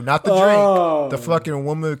 Mary, dude. Not the drink. Oh. The fucking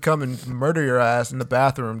woman would come and murder your ass in the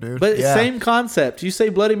bathroom, dude. But yeah. same concept. You say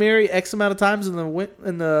Bloody Mary X amount of times in the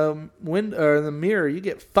wind or in the mirror, you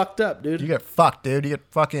get fucked up, dude. You get fucked, dude. You get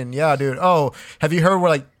fucking, yeah, dude. Oh, have you heard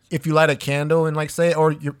where, like, if you light a candle and, like, say it,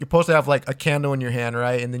 or you're supposed to have, like, a candle in your hand,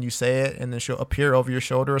 right? And then you say it, and then she'll appear over your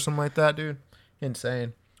shoulder or something like that, dude?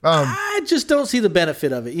 Insane. I just don't see the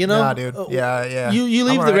benefit of it, you know? Nah, dude. Yeah. You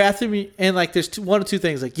leave I'm the alright. bathroom and like there's one or two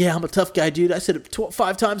things like, yeah, I'm a tough guy, dude. I said it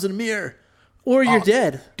 5 times in a mirror, or you're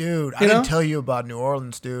dead, Dude, I You know? didn't tell you about New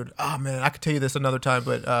Orleans, dude. Oh man, I could tell you this another time,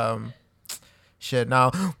 but shit. Now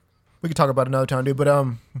we could talk about it another time, dude. But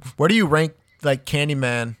where do you rank like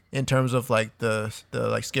Candyman in terms of like the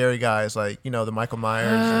like scary guys, like, you know, the Michael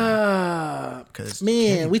Myers? Because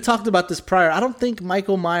Man, we talked about this prior. I don't think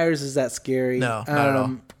Michael Myers is that scary. No, not at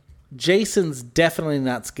all. Jason's definitely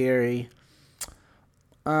not scary.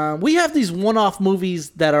 We have these one-off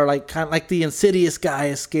movies that are like kind of like the Insidious guy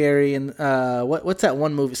is scary, and what's that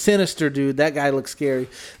one movie? Sinister, dude. That guy looks scary.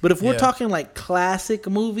 But if we're Yeah. talking like classic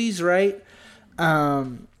movies, right?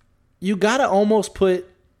 You gotta almost put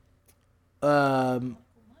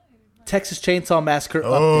Texas Chainsaw Massacre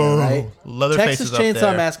up there, right? Leatherface Texas is up Chainsaw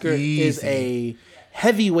there. Massacre is Easy. a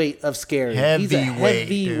heavyweight of scary. He's a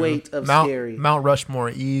heavyweight dude. of Mount, scary. Mount Rushmore,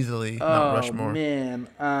 easily. Mount Rushmore. Man.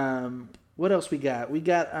 What else we got? We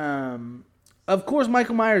got of course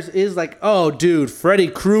Michael Myers is like, oh dude, Freddy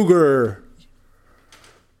Krueger.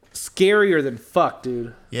 Scarier than fuck,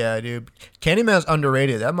 dude. Yeah, dude. Candyman's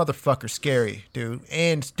underrated. That motherfucker's scary, dude.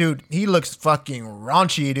 And, dude, he looks fucking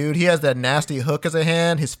raunchy, dude. He has that nasty hook as a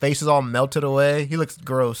hand. His face is all melted away. He looks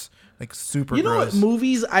gross. Like, super You know gross. what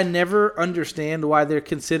movies I never understand why they're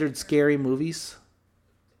considered scary movies?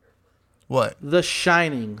 What? The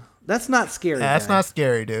Shining. That's not scary. That's guy. not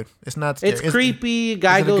scary, dude. It's not scary. It's creepy.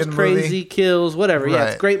 Guy is it a goes good crazy, movie? kills, whatever. Yeah, it's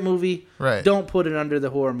a Right. great movie. Right. Don't put it under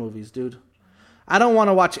the horror movies, dude. I don't want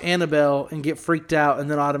to watch Annabelle and get freaked out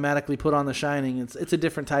and then automatically put on The Shining. It's a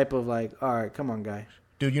different type of like, all right, come on, guy.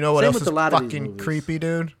 Dude, you know what Same else with is a lot of these fucking movies. creepy,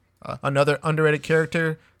 dude? Another underrated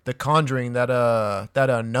character, The Conjuring, that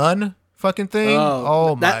nun fucking thing.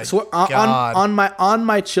 Oh, my that's what, God. on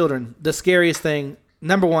my children, the scariest thing,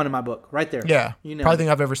 number one in my book, right there. Yeah, you know. probably thing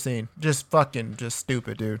I've ever seen. Just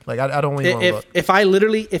stupid, dude. Like, I don't even want to look.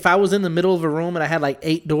 If I was in the middle of a room and I had like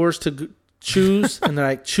 8 doors to choose, and they're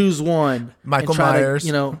like, choose one. Michael and try to, Myers,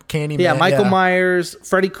 you know, Candyman, Yeah, Michael yeah. Myers,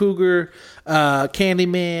 Freddy Krueger,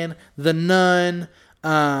 Candyman, The Nun,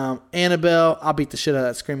 Annabelle. I'll beat the shit out of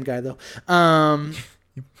that Scream guy though. I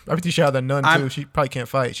bet you should have that nun too. She probably can't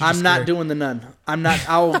fight. She's I'm just not scared. doing The Nun.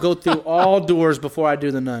 I'll go through all doors before I do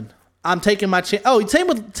The Nun. I'm taking my chance. Oh, same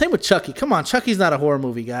with Chucky. Come on, Chucky's not a horror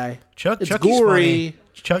movie guy. It's Chucky's gory.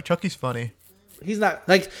 funny. Chucky's funny. He's not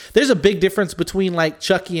like. There's a big difference between like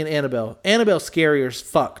Chucky and Annabelle. Annabelle's scarier as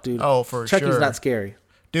fuck, dude. Oh, for Chucky's sure. not scary.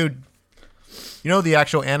 Dude, you know the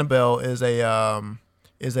actual Annabelle is a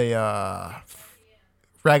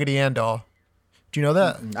Raggedy Ann doll. Do you know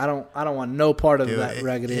that? I don't want no part of Dude, that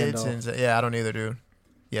Raggedy Ann it's doll. insane. Yeah, I don't either, dude.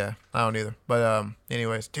 Yeah, I don't either. But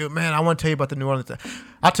anyways, dude, man, I want to tell you about the New Orleans thing.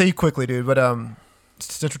 I'll tell you quickly, dude. But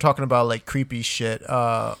since we're talking about like creepy shit,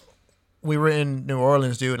 we were in New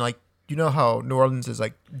Orleans, dude, and like, you know how New Orleans is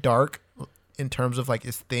like dark in terms of like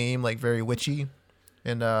its theme, like very witchy,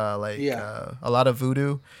 and a lot of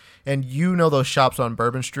voodoo. And you know those shops on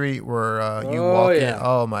Bourbon Street where you walk in.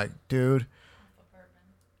 Oh my dude.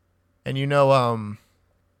 And you know,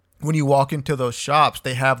 when you walk into those shops,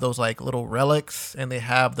 they have those like little relics, and they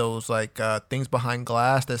have those like things behind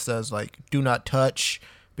glass that says like "Do not touch"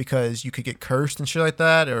 because you could get cursed and shit like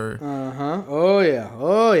that. Or Oh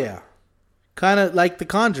yeah. Kind of like The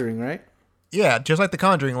Conjuring, right? yeah, just like The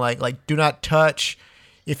Conjuring, like "Do not touch."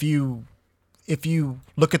 If you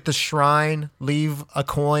look at the shrine, leave a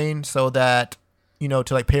coin so that, you know,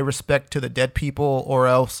 to like pay respect to the dead people, or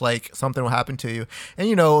else like something will happen to you. And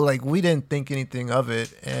you know, like we didn't think anything of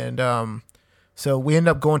it, and so we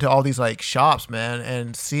ended up going to all these like shops, man,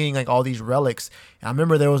 and seeing like all these relics. And I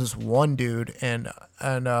remember there was this one dude, and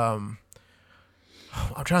I'm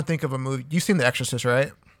trying to think of a movie. You've seen The Exorcist,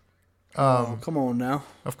 right? Come on now.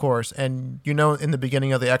 Of course. And you know, in the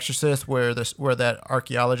beginning of The Exorcist, where that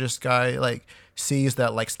archaeologist guy like sees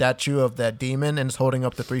that like statue of that demon and is holding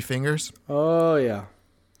up the 3 fingers. Oh yeah.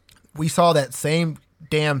 We saw that same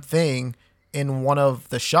damn thing in one of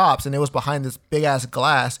the shops, and it was behind this big ass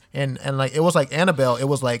glass, and like it was like Annabelle. It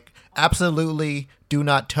was like absolutely do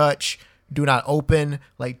not touch, do not open,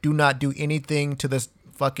 like do not do anything to this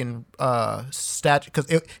fucking statue, because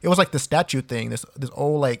it was like the statue thing, this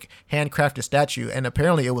old like handcrafted statue, and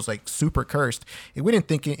apparently it was like super cursed. And we didn't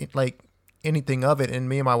think like anything of it, and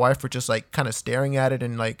me and my wife were just like kind of staring at it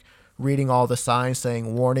and like reading all the signs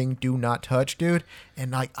saying warning, do not touch, dude.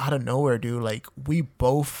 And like out of nowhere, dude, like we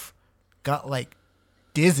both got like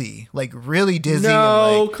dizzy, like really dizzy.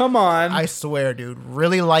 No, and, like, come on. I swear, dude,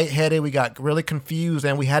 really lightheaded. We got really confused,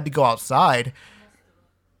 and we had to go outside.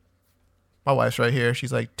 My wife's right here.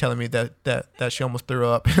 She's like telling me that she almost threw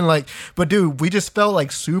up. And like, but dude, we just felt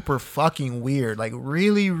like super fucking weird, like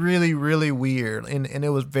really, really, really weird. And it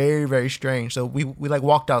was very, very strange. So we like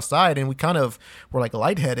walked outside, and we kind of were like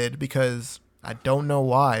lightheaded because I don't know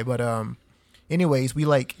why. But anyways, we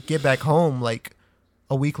like get back home like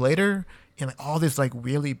a week later, and like all this like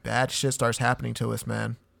really bad shit starts happening to us,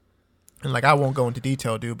 man. And like I won't go into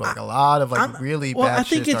detail, dude, but like a lot of like really bad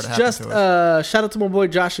shit started happening to us. Shout out to my boy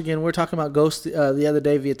Josh again. We were talking about ghosts the other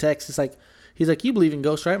day via text. He's like, you believe in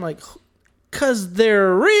ghosts, right? I'm like, cause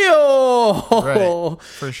they're real. Right,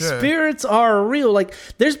 for sure. Spirits are real. Like,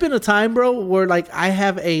 there's been a time, bro, where like I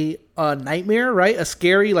have a nightmare, right? A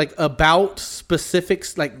scary like about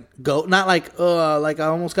specifics, like not like I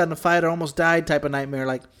almost got in a fight or almost died type of nightmare,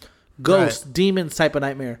 like ghosts, demons type of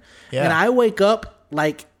nightmare. Yeah. And I wake up.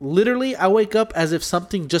 Like, literally, I wake up as if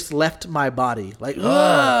something just left my body. Like,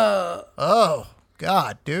 oh,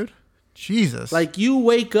 God, dude. Jesus. Like, you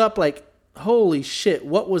wake up like, holy shit,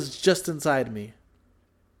 what was just inside me?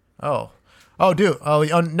 Oh, dude. Oh,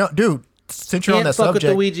 no, dude. Since you're on that fuck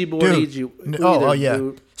subject. With the Ouija board, dude. Yeah.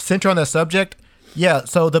 Dude. Since you're on that subject, yeah,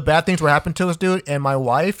 so the bad things were happening to us, dude, and my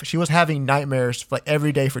wife, she was having nightmares like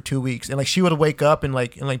every day for 2 weeks, and like she would wake up and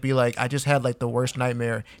be like, I just had like the worst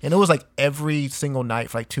nightmare, and it was like every single night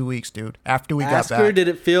for like 2 weeks, dude. After we got back, her, did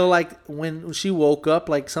it feel like when she woke up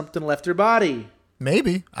like something left her body?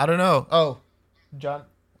 Maybe, I don't know. Oh, John.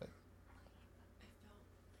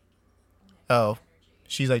 Oh.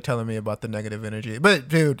 She's like telling me about the negative energy. But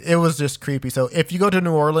dude, it was just creepy. So if you go to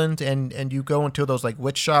New Orleans and you go into those like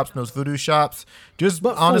witch shops and those voodoo shops, just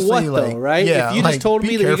honestly what, like, though, right? Yeah, if you just told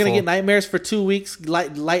me that you're gonna get nightmares nightmares for 2 weeks,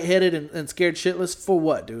 lightheaded and scared shitless, for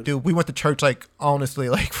what, dude? Dude, we went to church like honestly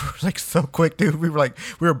like so quick, dude. We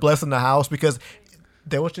were blessing the house because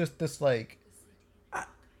there was just this like,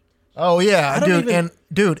 oh yeah,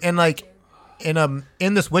 dude, and like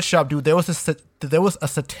in this witch shop, dude, there was a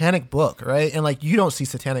satanic book, right? And like you don't see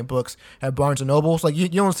satanic books at Barnes and Nobles, like you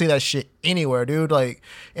don't see that shit anywhere, dude. Like,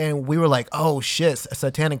 and we were like, oh shit, a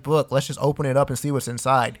satanic book. Let's just open it up and see what's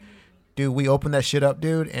inside, dude. We opened that shit up,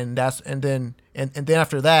 dude, and then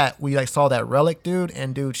after that, we like saw that relic, dude,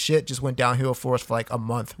 and dude, shit just went downhill for us for like a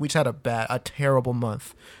month. We just had a terrible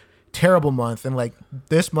month, and like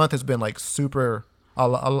this month has been like super. A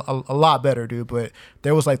lot better, dude, but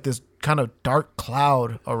there was like this kind of dark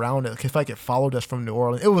cloud around it. It's like it followed us from New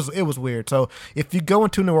Orleans. It was weird. So if you go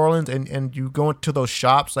into New Orleans and you go into those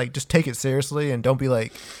shops, like just take it seriously and don't be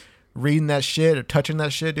like reading that shit or touching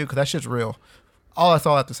that shit, dude, because that shit's real. That's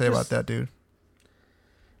all I have to say about that, dude.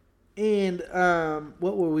 And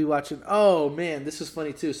what were we watching? Oh man, this was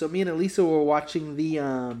funny too. So me and Elisa were watching the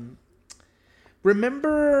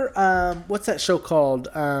remember what's that show called?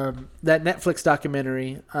 That Netflix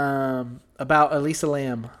documentary about Elisa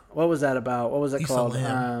Lam. What was that about? What was that Elisa called?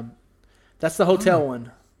 Lam. That's the hotel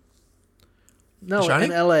one. No, in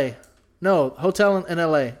LA. No, hotel in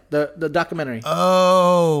LA. The documentary.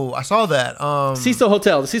 Oh, I saw that. Cecil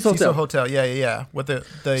Hotel. The Cecil Hotel. Yeah. With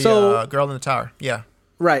the girl in the tower. Yeah.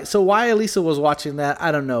 Right. So why Elisa was watching that,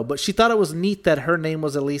 I don't know. But she thought it was neat that her name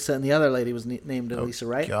was Elisa and the other lady was named Elisa,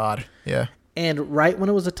 right? God. Yeah. And right when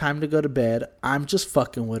it was the time to go to bed, I'm just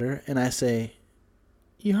fucking with her. And I say,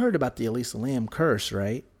 you heard about the Elisa Lam curse,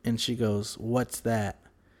 right? And she goes, what's that?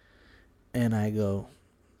 And I go,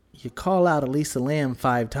 you call out Elisa Lam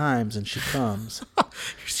 5 times and she comes.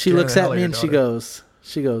 She looks at me and she goes,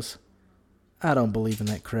 I don't believe in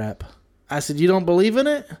that crap. I said, you don't believe in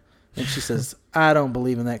it? And she says, I don't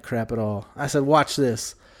believe in that crap at all. I said, watch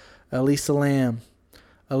this. Elisa Lam.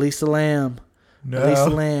 No. Elisa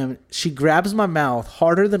Lam. She grabs my mouth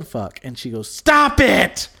harder than fuck and she goes, stop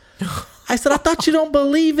it! I said, I thought you don't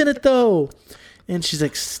believe in it though. And she's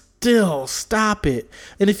like, still, stop it.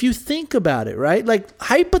 And if you think about it, right? Like,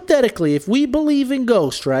 hypothetically, if we believe in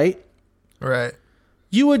ghosts, right? Right.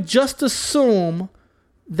 You would just assume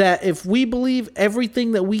that if we believe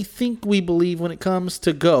everything that we think we believe when it comes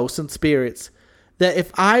to ghosts and spirits, that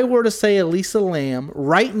if I were to say Elisa Lam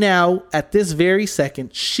right now at this very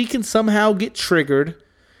second, she can somehow get triggered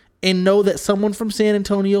and know that someone from San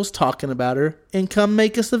Antonio's talking about her and come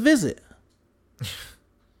make us a visit.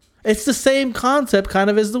 It's the same concept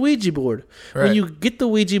kind of as the Ouija board. Right. When you get the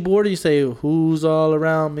Ouija board and you say, who's all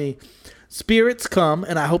around me? Spirits come,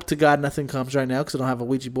 and I hope to God nothing comes right now because I don't have a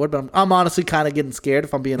Ouija board, but I'm honestly kind of getting scared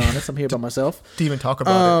if I'm being honest. I'm here by myself. To even talk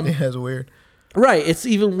about it. Yeah, it's weird. Right. It's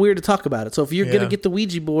even weird to talk about it. So if you're going Yeah. to get the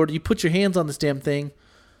Ouija board, you put your hands on this damn thing.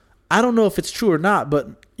 I don't know if it's true or not, but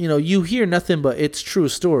you hear nothing but it's true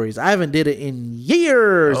stories. I haven't did it in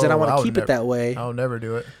years, and I want to keep it that way. I'll never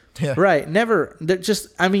do it. Yeah. Right. Never. They're just,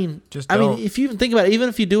 I mean, if you even think about it, even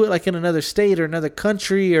if you do it like in another state or another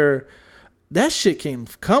country or that shit can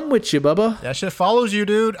come with you, Bubba. That shit follows you,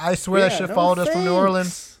 dude. I swear that shit no followed us from New thanks.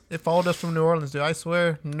 Orleans. It followed us from New Orleans, dude. I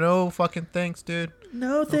swear. No fucking thanks, dude.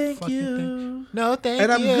 No, thank fucking you. No, thank you.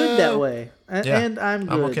 And I'm good that way. Yeah. And I'm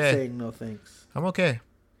good okay. saying no thanks. I'm okay.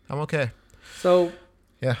 So,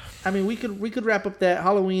 Yeah. I mean, we could wrap up that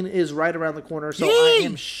Halloween is right around the corner. So I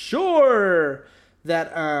am sure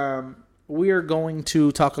that we're going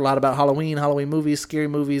to talk a lot about Halloween movies, scary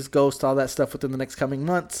movies, ghosts, all that stuff within the next coming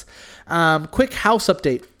months. Quick house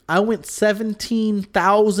update. I went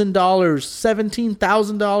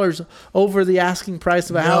 $17,000 over the asking price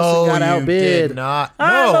of a house and got outbid. Did not.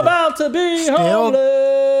 I'm No. about to be Still?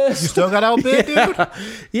 homeless. You still got outbid, dude?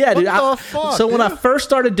 Yeah, dude. What the fuck, so when I dude? first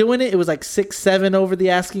started doing it, it was like 6-7 over the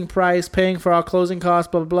asking price, paying for all closing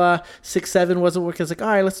costs, blah blah blah. 6-7 wasn't working. It's like, all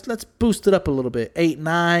right, let's boost it up a little bit.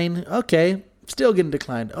 8-9, okay, still getting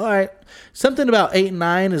declined. All right, something about 8 and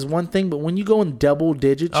 9 is one thing, but when you go in double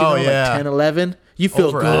digits, like 10, 11, you feel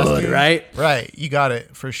Over good, asking. right? Right. You got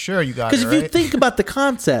it. For sure you got it, Because if you right? think about the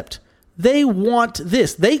concept, they want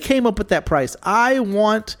this. They came up with that price. I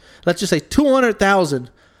want, let's just say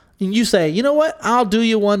 200,000. And you say, you know what? I'll do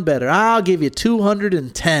you one better. I'll give you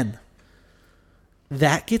 210.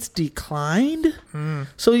 That gets declined.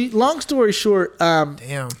 So long story short,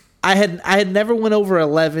 Damn. I had never went over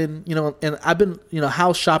 11, and I've been,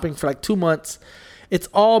 house shopping for like 2 months. It's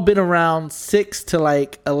all been around 6 to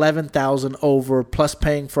like 11,000 over, plus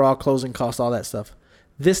paying for all closing costs, all that stuff.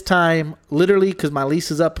 This time, literally, because my lease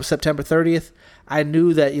is up September 30th, I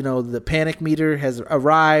knew that, the panic meter has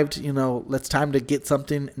arrived. It's time to get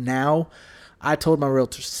something now. I told my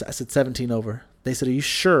realtors, I said 17 over. They said, are you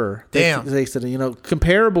sure? Damn. They said,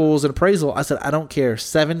 comparables and appraisal. I said, I don't care.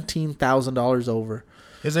 $17,000 over.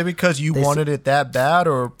 Is it because you wanted it that bad,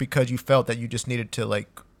 or because you felt that you just needed to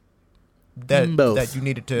Both. that you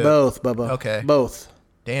needed to Both, Bubba. Okay. Both.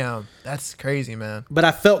 Damn, that's crazy, man. But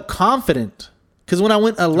I felt confident because when I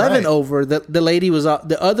went 11 Right. over, the lady was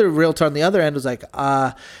the other realtor on the other end was like,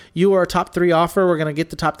 "You are a top 3 offer. We're gonna get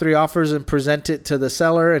the top 3 offers and present it to the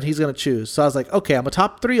seller, and he's gonna choose." So I was like, "Okay, I'm a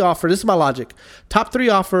top 3 offer. This is my logic. Top 3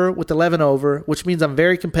 offer with 11 over, which means I'm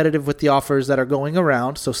very competitive with the offers that are going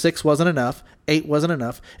around. So 6 wasn't enough, 8 wasn't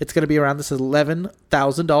enough. It's gonna be around this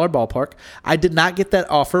 $11,000 ballpark. I did not get that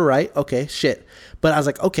offer right. Okay, shit. But I was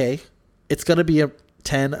like, okay, it's gonna be a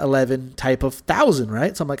 10, 11 type of thousand,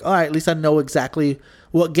 right? So I'm like, all right, at least I know exactly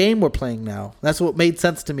what game we're playing now. That's what made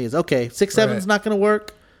sense to me is, okay, 6, 7's not going to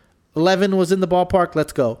work. 11 was in the ballpark.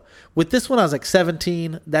 Let's go. With this one, I was like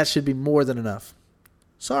 17. That should be more than enough.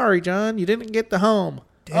 Sorry, John, you didn't get the home.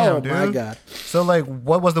 Damn, my dude. God. So,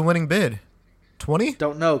 what was the winning bid? 20?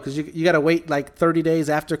 Don't know because you got to wait like 30 days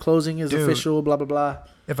after closing is Dude. official, blah, blah, blah.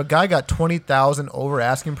 If a guy got 20,000 over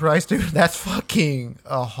asking price, dude, that's fucking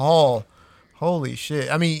a haul. Holy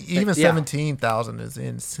shit. I mean, even Yeah. 17,000 is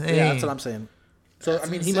insane. Yeah, that's what I'm saying. So, That's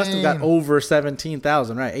I mean, he must have got insane. over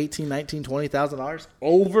 17,000, right? 18, 19, $20,000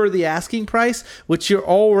 over the asking price, which you're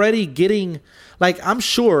already getting. Like, I'm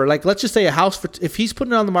sure, like, let's just say a house if he's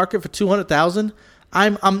putting it on the market for 200,000,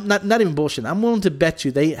 I'm not even bullshitting. I'm willing to bet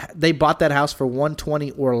you they bought that house for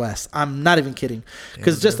 120 or less. I'm not even kidding.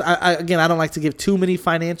 Because again, I don't like to give too many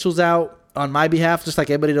financials out on my behalf, just like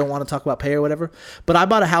everybody don't want to talk about pay or whatever. But I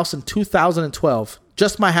bought a house in 2012.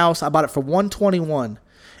 Just my house. I bought it for 121.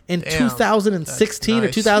 In Damn, 2016 that's or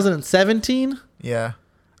nice. 2017, Yeah.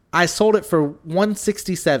 I sold it for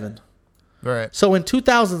 167. Right. So in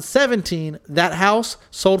 2017, that house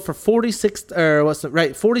sold for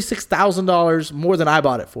 $46,000 more than I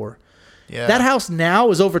bought it for. Yeah. That house now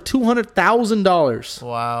is over $200,000.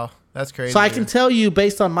 Wow. That's crazy. So I can dude. tell you,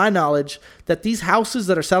 based on my knowledge, that these houses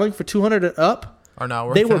that are selling for 200 and up, Are not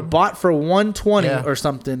worth they were it. bought for 120 Yeah. or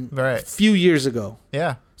something Right. a few years ago.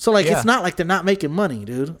 Yeah. So like Yeah. it's not like they're not making money,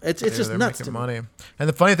 dude. It's Dude, just they're nuts making to me. money. And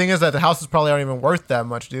the funny thing is that the houses probably aren't even worth that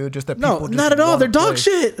much, dude. Just that No, people just not at all. wanna They're dog play.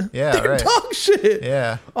 shit. Yeah, they're right. dog shit.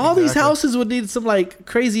 Yeah, All these exactly. houses would need some like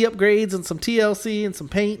crazy upgrades and some TLC and some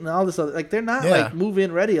paint and all this other. Like they're not Yeah. like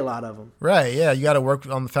move-in ready. A lot of them. Right, yeah, you got to work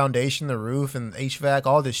on the foundation, the roof, and HVAC,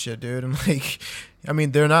 all this shit, dude. And like, I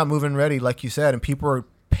mean, they're not moving ready, like you said, and people are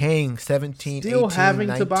paying 17, Still 18, having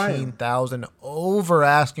to buy 'em. 19,000 over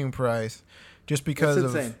asking price, just because It's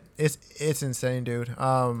of insane. it's insane, dude.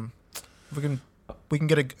 We can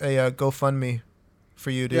get a GoFundMe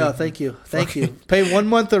for you, dude. Yeah, thank you. Pay 1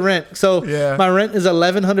 month of rent. So Yeah. my rent is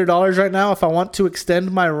 $1,100 right now. If I want to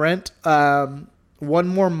extend my rent, 1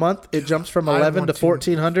 more month, it jumps from I 11 to want to-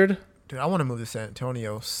 1,400. Dude, I want to move to San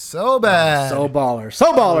Antonio so bad. So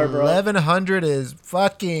baller, bro. 1,100 is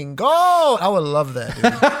fucking gold. I would love that, dude.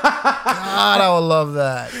 God, I would love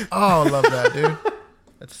that. Oh, I love that, dude.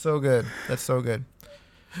 That's so good. That's so good.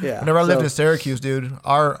 Yeah. Whenever I lived so- in Syracuse, dude,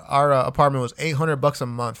 our apartment was $800 a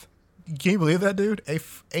month. Can you believe that, dude?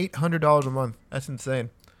 $800 a month. That's insane.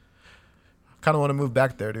 Kind of want to move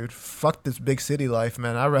back there, dude. Fuck this big city life,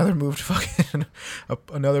 man. I'd rather move to fucking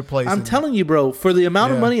another place. I'm telling you, bro, for the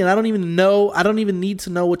amount of Yeah. money, and I don't even need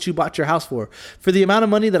to know what you bought your house for. For the amount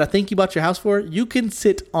of money that I think you bought your house for, you can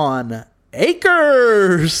sit on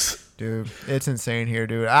acres. Dude, it's insane here,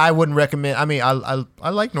 dude. I wouldn't recommend. I mean, I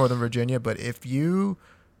like Northern Virginia, but if you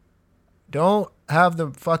don't have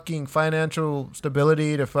the fucking financial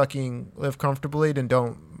stability to fucking live comfortably, then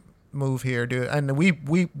don't move here, dude. And we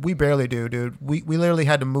barely do, dude. We literally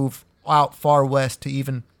had to move out far west to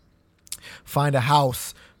even find a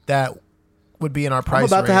house that would be in our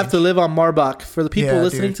price I'm about to have range. to live on Marbach. For the people Yeah,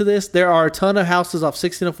 listening dude. to this, there are a ton of houses off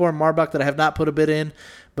 1604 in Marbach that I have not put a bid in,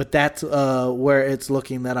 but that's where it's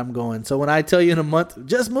looking that I'm going. So when I tell you in a month,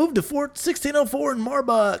 just move to 1604 in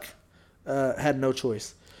Marbach, had no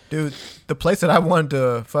choice. Dude, the place that I wanted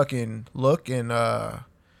to fucking look and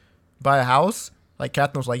buy a house, like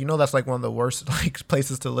Catherine was like, you know, that's like one of the worst like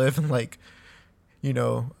places to live, and like, you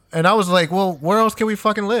know, and I was like, well, where else can we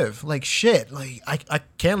fucking live? Like shit, like I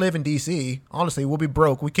can't live in DC. Honestly, we'll be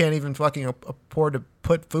broke. We can't even fucking afford to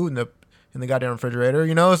put food in the goddamn refrigerator.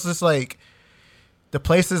 You know, it's just like the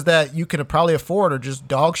places that you can probably afford are just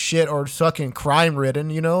dog shit or fucking crime ridden.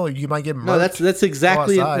 You know, you might get murdered. No, that's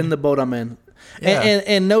exactly outside. in the boat I'm in. Yeah.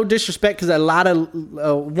 And no disrespect, because a lot of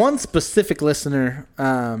one specific listener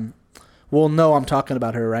will know I'm talking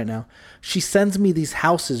about her right now. She sends me these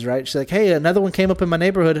houses, right? She's like, hey, another one came up in my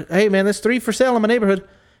neighborhood. Hey, man, there's 3 for sale in my neighborhood.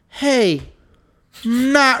 Hey,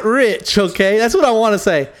 not rich, okay? That's what I want to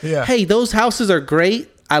say. Yeah. Hey, those houses are great.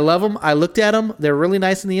 I love them. I looked at them. They're really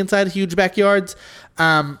nice in the inside, huge backyards.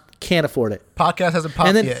 Can't afford it. Podcast hasn't popped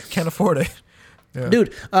And then- yet. Can't afford it. Yeah.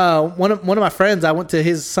 Dude, one of my friends, I went to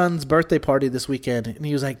his son's birthday party this weekend, and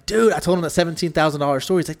he was like, dude, I told him that $17,000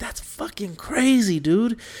 store. He's like, that's fucking crazy,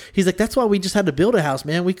 dude. He's like, that's why we just had to build a house,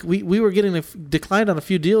 man. We were getting declined on a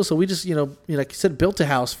few deals, so we just, you know, like you said, built a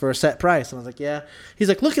house for a set price. And I was like, yeah. He's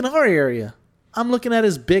like, look in our area. I'm looking at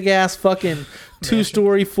his big ass fucking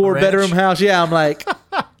 2-story, 4-bedroom Ranch. house. Yeah, I'm like,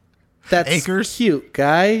 that's Acres. cute,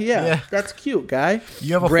 guy. Yeah, Yeah. that's cute, guy.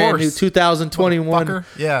 You have a brand new horse, 2021. Fucker.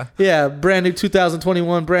 Yeah. Yeah, brand new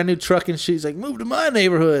 2021, brand new truck, and she's like, move to my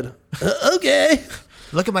neighborhood. Okay.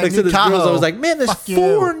 Look at my Like, so new this Tahoe. girls, I was like, man, there's Fuck you.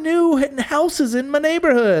 4 new houses in my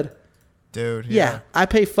neighborhood. Dude. Yeah, I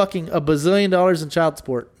pay fucking $1 bazillion in child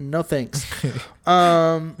support. No thanks.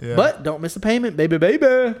 But don't miss a payment, baby.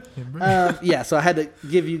 Yeah, so I had to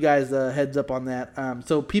give you guys a heads up on that.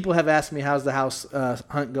 So people have asked me, how's the house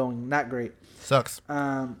hunt going? Not great. Sucks.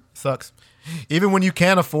 Sucks. Even when you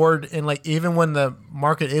can't afford, and like even when the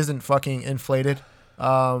market isn't fucking inflated,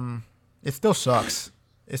 it still sucks.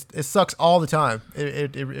 It sucks all the time.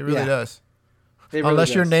 It really Yeah. does. It really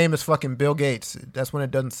Unless your does. name is fucking Bill Gates, that's when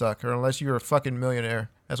it doesn't suck. Or unless you're a fucking millionaire,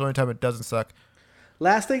 that's the only time it doesn't suck.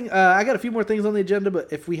 Last thing, I got a few more things on the agenda,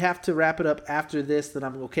 but if we have to wrap it up after this, then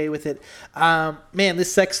I'm okay with it. Man,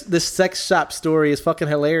 this sex shop story is fucking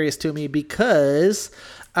hilarious to me because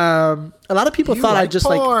a lot of people You thought I like just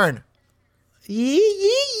porn.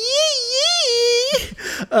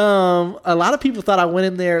 a lot of people thought I went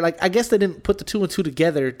in there, like, I guess they didn't put the 2 and 2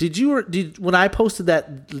 together. Did when I posted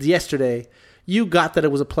that yesterday, you got that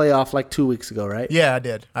it was a playoff like 2 weeks ago, right? Yeah,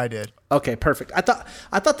 I did. Okay, perfect. I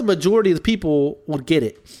thought the majority of the people would get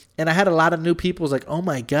it. And I had a lot of new people was like, "Oh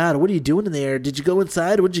my god, what are you doing in there? Did you go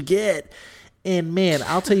inside? What'd you get?" And man,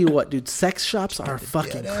 I'll tell you what, dude, sex shops are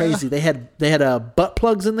fucking crazy. They had butt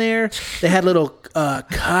plugs in there. They had little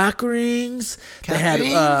cock rings. They had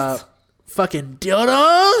fucking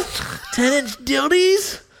dildos, 10-inch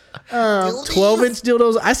dildies. 12-inch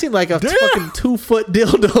dildos. I seem like a fucking 2-foot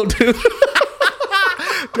dildo, dude.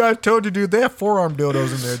 Dude, I told you, dude. They have forearm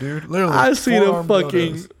dildos in there, dude. Literally, I seen forearm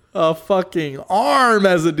a fucking arm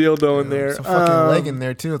as a dildo in there. It's a fucking leg in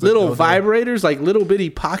there too. It's little a dildo. vibrators, like little bitty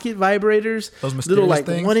pocket vibrators. Those mysterious little like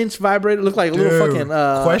things? 1-inch vibrator. Look like a little Dude, fucking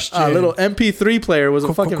question. little MP3 player was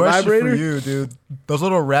a fucking Question vibrator. for you, dude. Those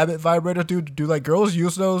little rabbit vibrators, dude. Do like girls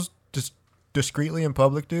use those just discreetly in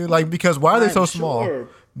public, dude? Like, because why are they so small? sure.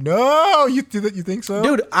 No, you think so,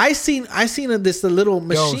 Dude, I seen this little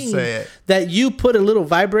machine say it. that you put a little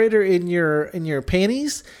vibrator in your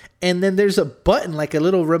panties, and then there's a button, like a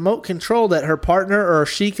little remote control that her partner or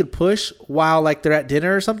she could push while like they're at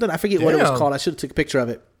dinner or something. I forget what it was Damn. called. I should have took a picture of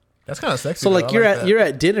it. That's kind of sexy. So though. like I you're that.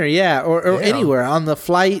 at dinner, yeah, or Yeah. anywhere on the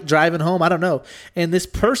flight, driving home, I don't know. And this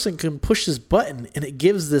person can push this button, and it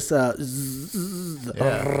gives this zzz,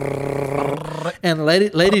 and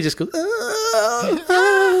the lady just goes.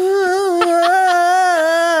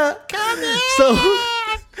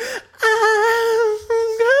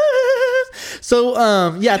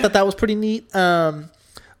 So yeah, I thought that was pretty neat. Did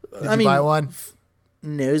you buy one?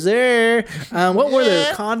 No, sir. What were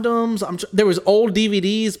the condoms? There was old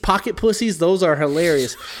DVDs, pocket pussies. Those are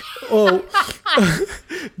hilarious. Oh,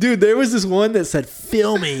 dude, there was this one that said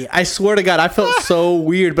 "Feel me." I swear to God, I felt so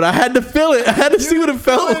weird, but I had to feel it. I had to see what it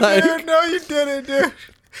felt like. Dude, no, you didn't, dude.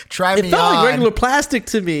 Try It me felt on. like regular plastic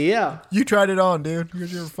to me. Yeah, You tried it on, dude.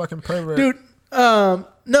 You're a fucking pervert. dude.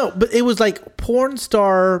 No, but it was like porn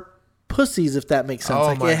star pussies, if that makes sense. Oh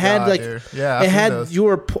like my it had God, like dude. Yeah, I've it seen had those.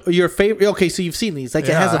 your favorite. Okay, so you've seen these. Like it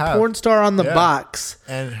Yeah, has I a have. porn star on the Yeah. box,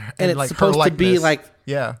 and it's like her supposed to be likeness. like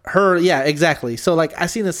yeah. her. Yeah, exactly. So like I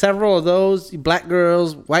seen several of those black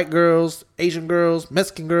girls, white girls, Asian girls,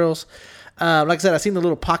 Mexican girls. Like I said, I seen the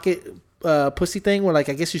little pocket pussy thing where like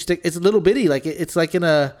I guess you stick. It's a little bitty. Like it's like in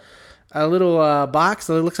a little box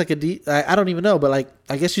that looks like I don't even know, but like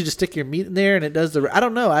I guess you just stick your meat in there and it does the. I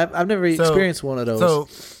don't know. I've never experienced one of those. So,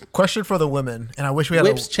 question for the women, and I wish we had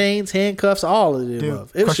Whips, chains, handcuffs, all of the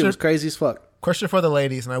above. It question- was crazy as fuck. question for the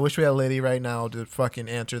ladies, and I wish we had a lady right now to fucking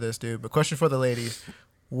answer this, dude. But question for the ladies: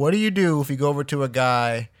 what do you do if you go over to a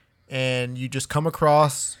guy and you just come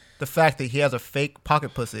across the fact that he has a fake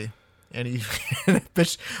pocket pussy? And he, and the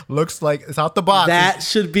bitch looks like it's out the box. That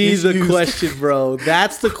should be It's the used. question, bro.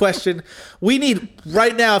 That's the question we need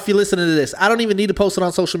right now. If you're listening to this, I don't even need to post it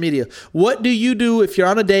on social media. What do you do if you're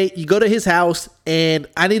on a date? You go to his house, and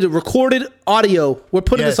I need a recorded audio. We're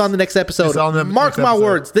putting Yes. this on the next episode. It's on the Mark next my episode.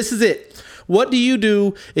 words. This is it. What do you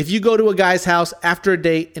do if you go to a guy's house after a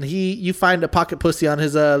date and you find a pocket pussy on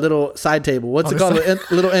his little side table? What's it called? A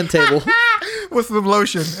little end table. With some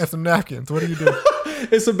lotion and some napkins. What do you do?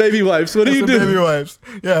 It's some baby wipes. What do you Some do? baby wipes.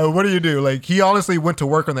 Yeah, what do you do? Like, he honestly went to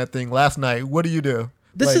work on that thing last night. What do you do?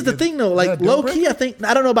 This Like, is the thing, though. is Like, that a deal low key, breaker?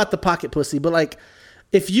 I don't know about the pocket pussy, but like,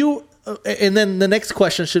 if you, and then the next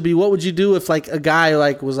question should be, what would you do if like a guy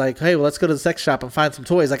like was like, hey, well, let's go to the sex shop and find some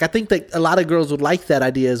toys? Like, I think that a lot of girls would like that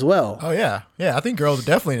idea as well. Oh, yeah. Yeah, I think girls are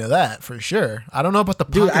definitely into that, for sure. I don't know about the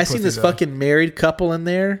pocket Dude, I pussy, seen this though. fucking married couple in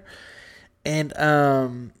there, and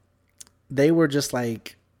they were just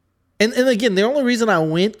like, and again, the only reason I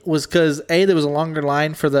went was because there was a longer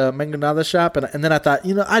line for the Mangonada shop, and then I thought,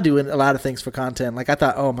 I do a lot of things for content. Like I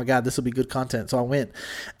thought, oh my god, this will be good content, so I went.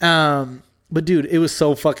 But dude, it was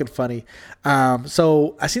so fucking funny.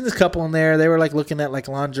 So I seen this couple in there. They were like looking at like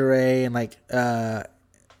lingerie and like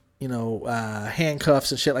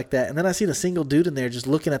handcuffs and shit like that. And then I seen a single dude in there just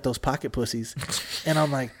looking at those pocket pussies, and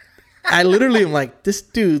I'm like. I literally am like, this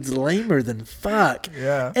dude's lamer than fuck.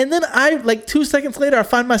 Yeah. And then I, like 2 seconds later, I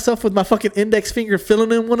find myself with my fucking index finger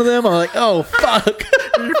filling in one of them. I'm like, oh, fuck.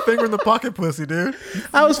 You're fingering the pocket pussy, dude.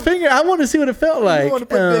 I wanted to see what it felt like. You want to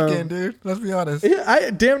put dick in, dude. Let's be honest. Yeah, I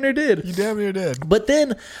damn near did. You damn near did. But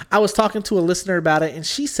then I was talking to a listener about it, and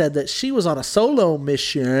she said that she was on a solo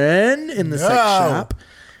mission in the sex shop.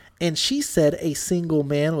 And she said a single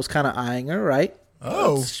man was kind of eyeing her, right?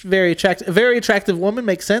 Oh. Very attractive woman.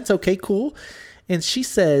 Makes sense. Okay, cool. And she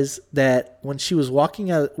says that when she was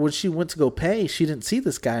walking out, when she went to go pay, she didn't see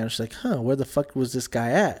this guy. And she's like, where the fuck was this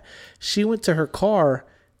guy at? She went to her car.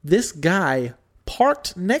 This guy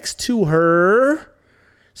parked next to her.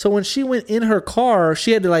 So when she went in her car,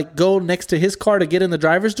 she had to like go next to his car to get in the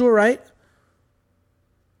driver's door, right?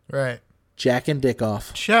 Right. Jacking dick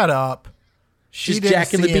off. Shut up. She's didn't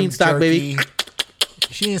jacking the see him beanstalk, baby. jerky.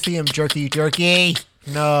 She didn't see him jerky.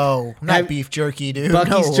 No, not beef jerky, dude.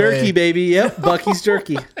 Bucky's No jerky, way. baby. Yep, Bucky's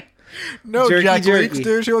jerky. No, Jerky, Jack jerky. Links,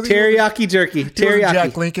 dude. She wasn't Teriyaki jerky. even- she wasn't Jack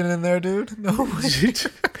Teriyaki. Lincoln in there, dude. No way.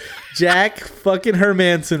 Jack fucking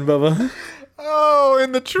Hermanson, Bubba. Oh,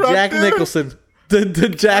 in the truck, Jack dude. Nicholson. The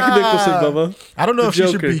Jack Nicholson, Bubba. I don't know The if she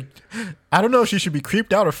should Joker. be. I don't know if she should be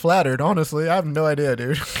creeped out or flattered. Honestly, I have no idea,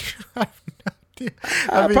 dude. I have no idea.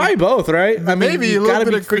 I mean, Probably both, right? I mean, maybe a you little gotta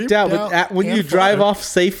bit be of freaked creeped out, but out when you and drive flattered. off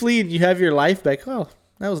safely and you have your life back, oh,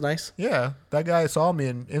 that was nice. yeah, that guy saw me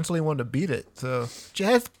and instantly wanted to beat it. So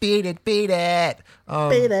just beat it, beat it.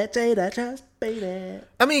 Just beat it.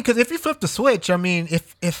 I mean, because if you flip the switch, I mean,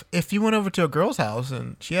 if you went over to a girl's house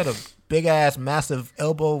and she had a big ass, massive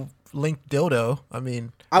elbow length dildo, I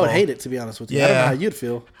mean, I would hate it, to be honest with you. I don't know Yeah. how you'd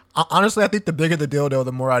feel. Honestly, I think the bigger the dildo,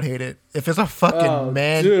 the more I'd hate it. If it's a fucking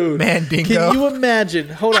Dude. mandingo. Can you imagine?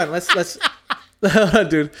 Hold on, let's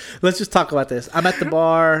dude, let's just talk about this. I'm at the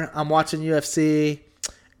bar, I'm watching UFC,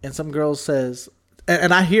 and some girl says,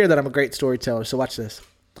 and I hear that I'm a great storyteller, so watch this.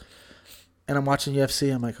 And I'm watching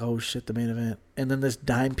UFC, I'm like, oh shit, the main event. And then this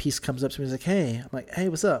dime piece comes up to me, he's like, hey. I'm like, hey,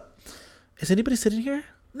 what's up? Is anybody sitting here?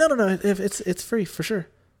 No, if it's free for sure.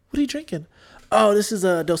 What are you drinking? Oh, this is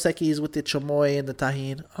Dos Equis with the chamoy and the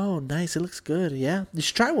tahine. Oh, nice. It looks good. Yeah. You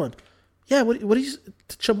should try one. Yeah. What do you,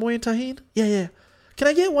 chamoy and tahine? Yeah. Can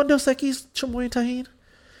I get one Dos Equis, chamoy and tahine?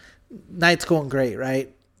 Night's going great,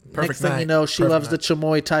 right? Perfect Next thing night. you know, she Perfect loves night. the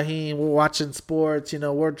chamoy tahine. We're watching sports.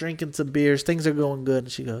 We're drinking some beers. Things are going good.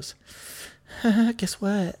 And she goes, guess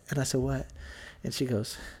what? And I said, what? And she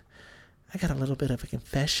goes, I got a little bit of a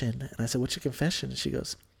confession. And I said, what's your confession? And she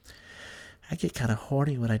goes, I get kind of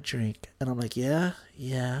horny when I drink. And I'm like, yeah.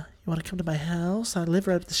 You want to come to my house? I live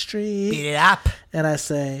right up the street. beat it up? And I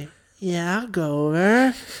say, yeah, I'll go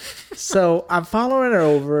over. So I'm following her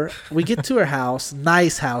over. We get to her house.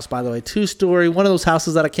 Nice house, by the way. 2-story. One of those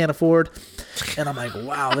houses that I can't afford. And I'm like,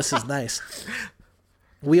 wow, this is nice.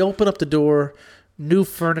 We open up the door. New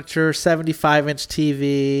furniture, 75-inch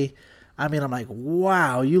TV. I mean, I'm like,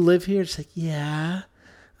 wow, you live here? She's like, yeah.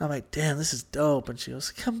 I'm like, damn, this is dope. And she goes,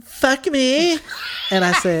 come fuck me. And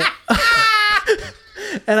I say,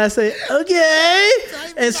 okay.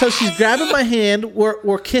 And so she's grabbing my hand.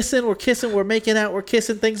 We're kissing. We're making out. We're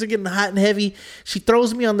kissing. Things are getting hot and heavy. She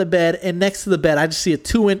throws me on the bed, and next to the bed, I just see a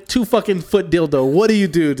 2 fucking foot dildo. What do you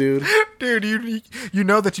do, dude? Dude, you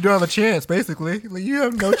know that you don't have a chance, basically. Like, you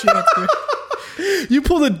have no chance, dude. You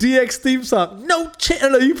pull the DX theme song. No chance.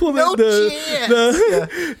 No, you pull No the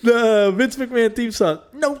Vince McMahon theme song.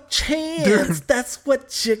 No chance. Dude. That's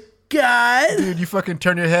what you got. Dude, you fucking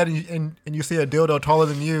turn your head and you see a dildo taller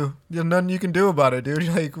than you. There's nothing you can do about it, dude.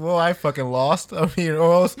 You're like, well, I fucking lost. I mean,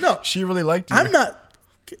 or else No. she really liked you. I'm not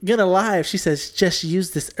gonna lie. If she says just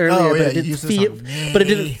used this earlier, Oh, yeah, but, it you didn't used this on feed, me. but it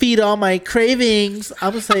didn't feed all my cravings,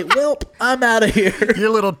 I'm gonna say, well, I'm out of here. Your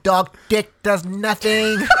little dog dick does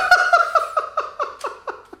nothing.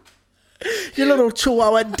 Your little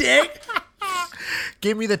chihuahua dick.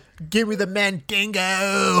 Give me the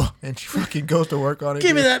mandingo. And she fucking goes to work on it.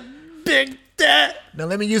 Give me dude. that big dick. Now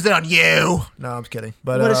let me use it on you. No, I'm just kidding.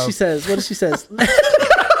 But What does she says? What does she says?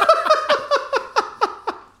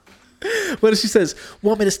 What if she says,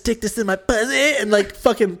 want me to stick this in my pussy? And like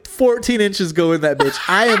fucking 14 inches go in that bitch.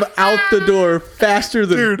 I am out the door faster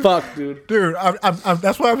than fuck, dude. Dude, I'm,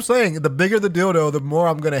 that's what I'm saying. The bigger the dildo, the more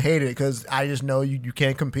I'm gonna hate it because I just know you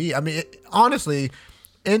can't compete. I mean, honestly,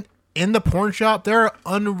 in the porn shop, there are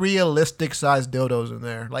unrealistic sized dildos in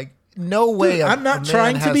there. Like, no way. Dude, I'm not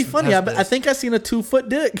trying to be funny. I think I seen a 2-foot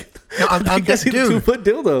dick. No, I think I seen a dude. 2-foot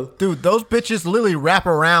dildo. Dude, those bitches literally wrap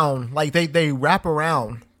around. Like, they wrap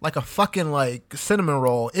around like a fucking, like, cinnamon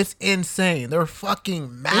roll. It's insane. They're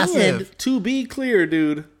fucking massive. And to be clear,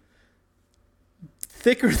 dude,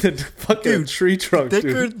 thicker than fucking tree trunk,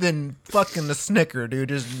 Thicker dude. than fucking the Snicker, dude.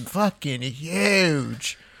 Just fucking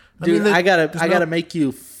huge. Dude, mean, I gotta there's make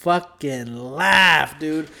you fucking laugh,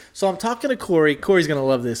 dude. So I'm talking to Corey. Corey's gonna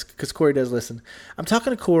love this because Corey does listen. I'm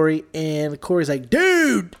talking to Corey, and Corey's like,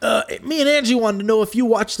 dude, me and Angie wanted to know if you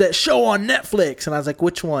watched that show on Netflix. And I was like,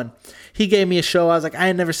 which one? He gave me a show. I was like, I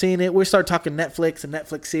ain't never seen it. We started talking Netflix and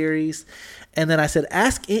Netflix series. And then I said,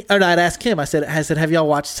 I'd ask him. I said, have y'all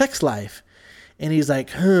watched Sex Life? And he's like,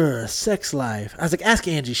 Sex Life. I was like, ask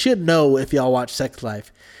Angie. She'd know if y'all watch Sex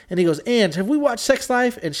Life. And he goes, Ange, have we watched Sex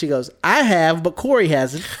Life? And she goes, I have, but Corey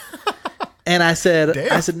hasn't. And I said,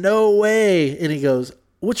 Damn. no way. And he goes,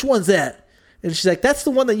 which one's that? And she's like, that's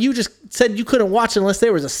the one that you just said you couldn't watch unless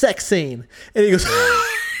there was a sex scene. And he goes,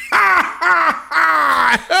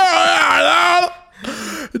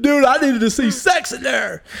 dude, I needed to see sex in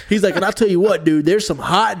there. He's like, and I'll tell you what, dude, there's some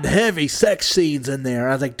hot and heavy sex scenes in there.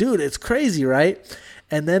 I was like, dude, it's crazy, right?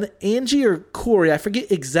 And then Angie or Corey, I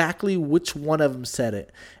forget exactly which one of them said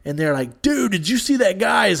it. And they're like, dude, did you see that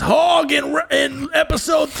guy's hog in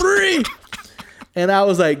episode 3? And I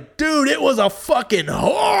was like, dude, it was a fucking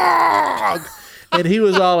hog. And he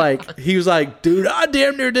was like, dude, I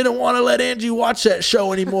damn near didn't want to let Angie watch that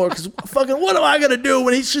show anymore because fucking what am I gonna do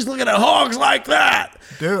when she's looking at hogs like that?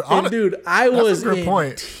 Dude, I was a good in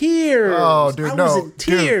point. tears. Oh, dude, I no, was in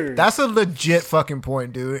tears. dude, that's a legit fucking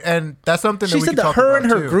point, dude, and that's something that She we said can that talk her about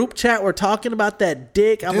and her too. group chat were talking about that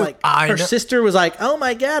dick. I'm Dude, like, I her know- sister was like, oh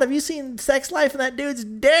my God, have you seen Sex Life and that dude's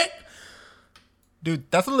dick? Dude,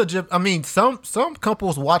 that's a legit. I mean, some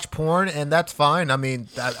couples watch porn, and that's fine. I mean,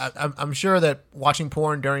 I'm sure that watching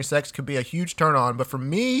porn during sex could be a huge turn on, but for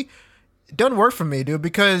me, it doesn't work for me, dude.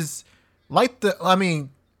 Because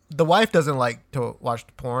the wife doesn't like to watch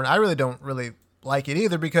porn. I really don't really like it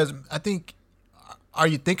either because I think, are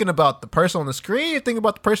you thinking about the person on the screen? You're thinking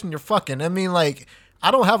about the person you're fucking. I mean, like,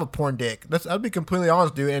 I don't have a porn dick. I'll be completely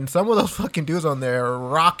honest, dude. And some of those fucking dudes on there are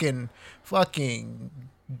rocking fucking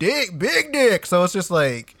big dick. So it's just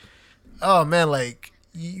like, oh man, like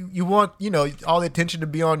you want, all the attention to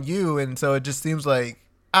be on you, and so it just seems like,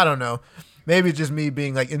 I don't know, maybe it's just me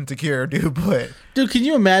being like insecure, dude. But dude, can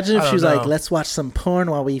you imagine if I she's don't like, know. let's watch some porn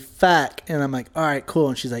while we fuck, and I'm like, all right, cool,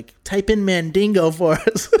 and she's like, type in Mandingo for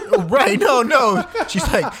us. right, no, she's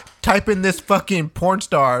like, type in this fucking porn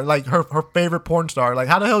star, like her favorite porn star. Like,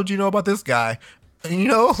 how the hell do you know about this guy? And,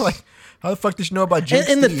 like, how the fuck did you know about Jinx?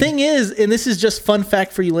 And the thing is, and this is just fun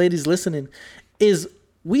fact for you ladies listening, is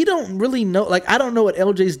we don't really know. Like, I don't know what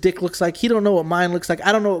LJ's dick looks like. He don't know what mine looks like.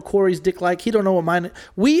 I don't know what Corey's dick like. He don't know what mine.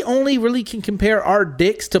 We only really can compare our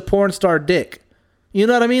dicks to porn star dick. You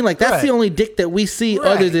know what I mean? Like, that's Right. the only dick that we see Right.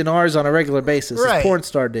 other than ours on a regular basis. Right. Is porn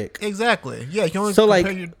star dick. Exactly. Yeah, you can only So, compare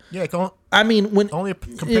like, your, yeah, you can I mean, when only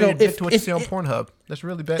compare your dick to what you see on Pornhub. That's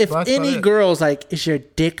really bad. if that's any about it. girl's like, is your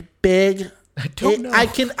dick big? I don't know.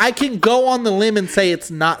 I can go on the limb and say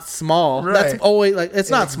it's not small. Right. That's always like it's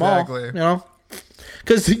not Exactly. small.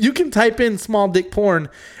 Because you can type in small dick porn,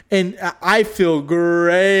 and I feel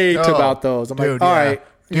great Oh, about those. I'm dude, like, all yeah. right,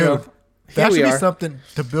 dude. here That we should be are. something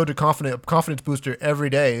to build a confidence booster every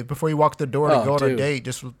day before you walk the door to Oh, go on a dude. date.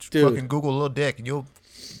 Just Dude. fucking Google little dick and you'll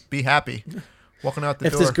be happy walking out the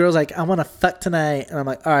If door. this girl's like, I want to fuck tonight, and I'm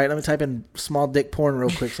like, all right, let me type in small dick porn real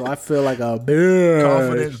quick, so I feel like a bitch.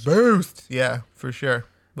 Confidence boost. Yeah, for sure.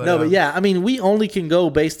 But yeah, I mean, we only can go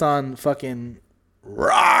based on fucking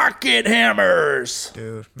rocket hammers.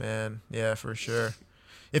 dude, man, yeah, for sure.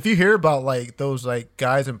 If you hear about like those like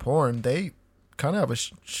guys in porn, they kind of have a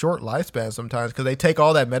short lifespan sometimes because they take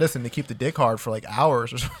all that medicine to keep the dick hard for like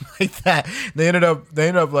hours or something like that. They ended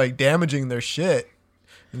up like damaging their shit.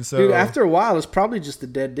 And so Dude, after a while, it's probably just a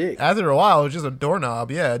dead dick. after a while, it's just a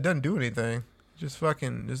doorknob. Yeah, it doesn't do anything. It just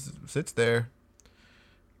fucking just sits there.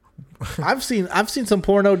 I've seen some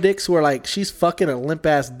porno dicks where like she's fucking a limp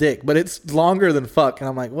ass dick, but it's longer than fuck, and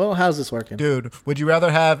I'm like, well, how's this working? Dude, would you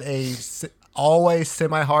rather have a always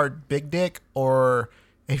semi-hard big dick or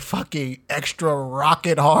a fucking extra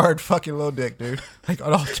rocket hard fucking little dick, dude? Like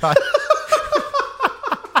at all times.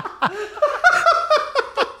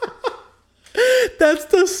 That's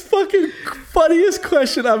the fucking funniest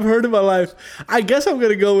question I've heard in my life. I guess I'm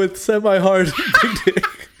gonna go with semi-hard big dick.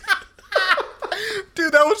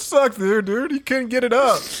 Dude, that would suck, dude. You couldn't get it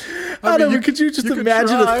up. I don't know, but could you just could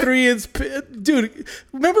imagine try. a 3-inch dude?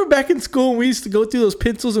 Remember back in school when we used to go through those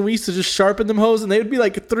pencils and we used to just sharpen them hoes, and they would be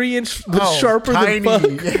like a 3-inch sharper tiny,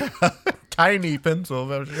 than fuck. Yeah. Tiny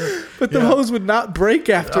pencil, I'm sure. But the hose would not break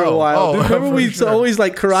after a Oh, while. oh, Dude, remember for we used to sure. always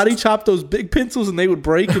like karate chop those big pencils and they would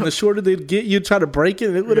break, and the shorter they'd get, you'd try to break it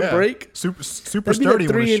and it wouldn't Yeah. break. Super That'd be sturdy.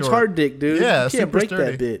 that when it's 3-inch short. hard dick, dude. Yeah, You can't super break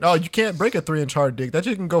sturdy. that bitch. No, you can't break a 3-inch hard dick. That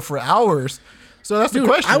shit can go for hours. So that's Dude, the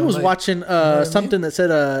question. I was like, watching what I mean? something that said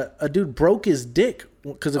a dude broke his dick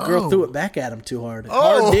because a girl Oh. threw it back at him too hard.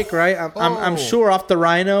 Oh. Hard dick, right? I'm Oh. sure off the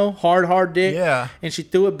Rhino, hard dick. Yeah. And she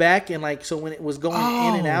threw it back, and like so when it was going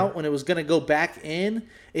in and Oh. out, when it was gonna go back in,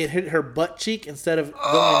 it hit her butt cheek instead of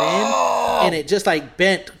going in, and it just like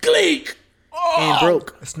bent, gleek, and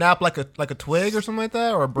broke. Snap like a twig or something like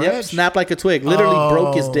that, or a branch. Yep, snapped like a twig. Literally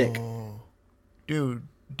broke his dick. Dude,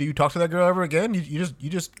 do you talk to that girl ever again? You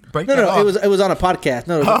just break No, that no, off. it was on a podcast.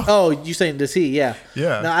 No, it was, you saying does he? Yeah,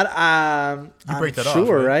 Yeah. No, I'm break that off,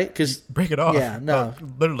 sure, right? right? Because break it off. Yeah, no.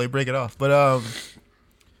 Literally break it off. But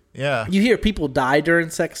yeah. you hear people die during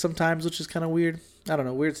sex sometimes, which is kind of weird. I don't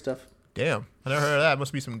know, weird stuff. Damn, I never heard of that.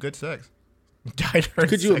 Must be some good sex. Die during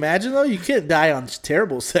Could you sex. imagine though? You can't die on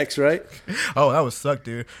terrible sex, right? Oh, that would suck,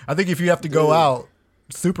 dude. I think if you have to go out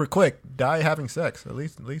super quick, die having sex. At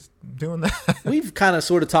least doing that. We've kind of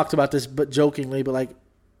sort of talked about this, but jokingly. But like,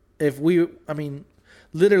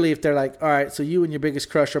 literally, if they're like, all right, so you and your biggest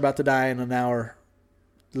crush are about to die in an hour,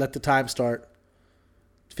 let the time start.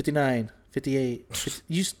 59, 58.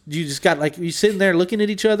 You just got like, you sitting there looking at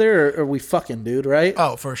each other, or are we fucking, dude, right?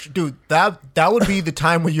 Oh, for sure. Dude, that would be the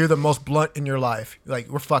time when you're the most blunt in your life. Like,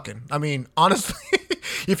 we're fucking. I mean, honestly,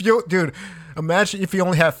 imagine if you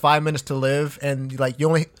only have 5 minutes to live and like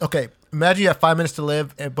imagine you have 5 minutes to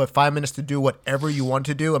live, but 5 minutes to do whatever you want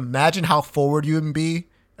to do. Imagine how forward you would be.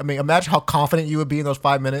 I mean, imagine how confident you would be in those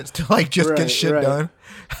 5 minutes to like just get shit done.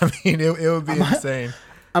 I mean, it would be insane.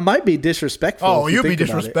 I might be disrespectful. Oh, you'd be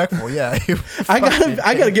disrespectful. Yeah. I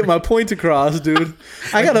gotta get my point across, dude.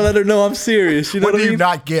 I gotta let her know I'm serious. You know what I mean? What do you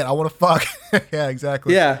not get? I want to fuck. Yeah,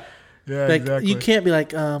 exactly. Yeah. Yeah, like, exactly. You can't be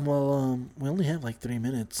like, we only have like 3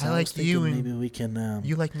 minutes. I like you, and maybe we can.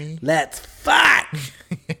 You like me. Let's fuck.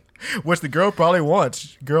 Which the girl probably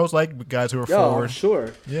wants. Girls like guys who are forward. Oh,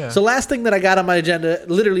 sure. Yeah. So last thing that I got on my agenda,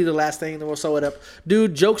 literally the last thing, then we'll sew it up.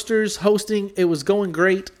 Dude, Jokesters hosting, it was going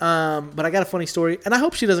great. But I got a funny story, and I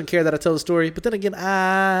hope she doesn't care that I tell the story. But then again,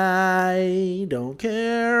 I don't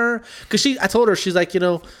care, because I told her, she's like,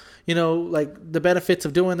 like the benefits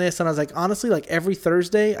of doing this, and I was like, honestly, like every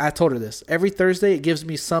Thursday, I told her this, every Thursday it gives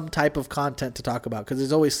me some type of content to talk about, because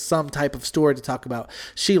there's always some type of story to talk about.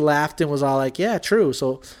 She laughed and was all like, yeah, true.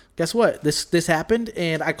 So guess what? This happened,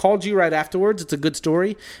 and I called you right afterwards. It's a good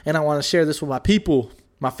story, and I want to share this with my people,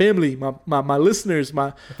 my family, my listeners,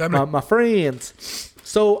 my friends.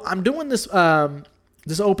 So I'm doing this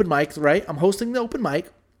this open mic, right? I'm hosting the open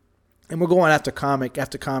mic, and we're going after comic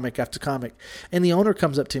after comic after comic. And the owner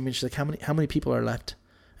comes up to me and she's like, how many people are left?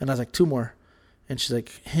 And I was like, 2 more. And she's like,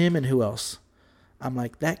 him and who else? I'm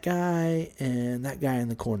like, that guy and that guy in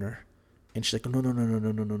the corner. And she's like, no.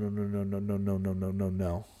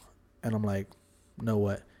 And I'm like, no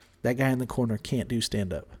what? That guy in the corner can't do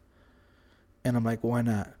stand-up. And I'm like, why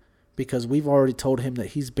not? Because we've already told him that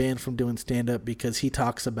he's banned from doing stand-up because he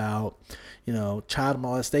talks about, child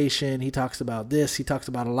molestation. He talks about this. He talks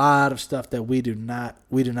about a lot of stuff that we do not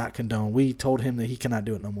condone. We told him that he cannot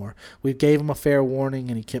do it no more. We gave him a fair warning,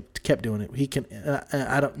 and he kept doing it. He can.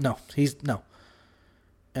 I don't know. No.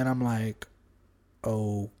 And I'm like,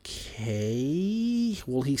 okay.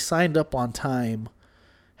 Well, he signed up on time.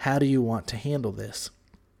 How do you want to handle this?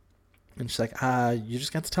 And she's like, you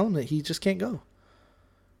just got to tell him that he just can't go.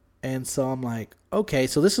 And so I'm like, okay.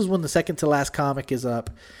 So this is when the second to last comic is up.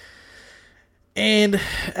 And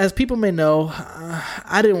as people may know,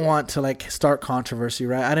 I didn't want to like start controversy,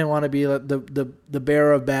 right? I didn't want to be like the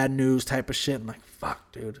bearer of bad news type of shit. I'm like,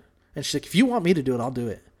 fuck, dude. And she's like, if you want me to do it, I'll do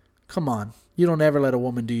it. Come on. You don't ever let a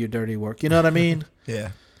woman do your dirty work. You know what I mean?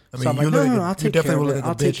 Yeah. I mean, so I'm like, no, I'll take care of it.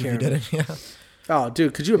 I'll take care of it. Yeah. Oh,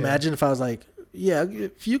 dude, could you imagine if I was like, yeah,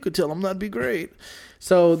 if you could tell him, that'd be great.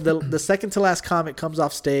 So the second to last comic comes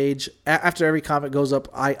off stage. After every comic goes up,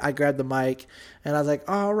 I grab the mic, and I was like,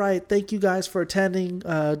 all right, thank you guys for attending.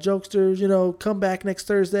 Jokesters, come back next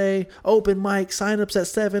Thursday. Open mic, sign-ups at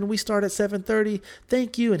 7. We start at 7:30.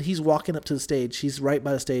 Thank you. And he's walking up to the stage. He's right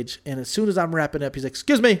by the stage. And as soon as I'm wrapping up, he's like,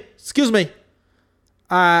 excuse me.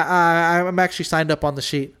 I'm actually signed up on the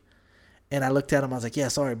sheet. And I looked at him. I was like, yeah,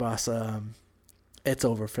 sorry, boss. It's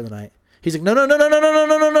over for the night. He's like, no.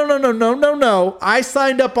 I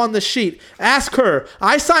signed up on the sheet. Ask her.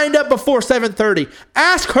 I signed up before 7:30.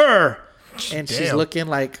 Ask her. And she's looking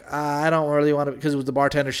like, I don't really want to, because it was the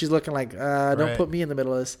bartender. She's looking like, don't put me in the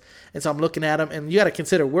middle of this. And so I'm looking at him, and you got to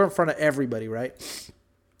consider, we're in front of everybody, right?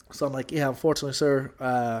 So I'm like, yeah, unfortunately, sir,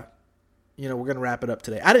 we're going to wrap it up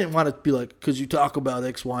today. I didn't want to be like, because you talk about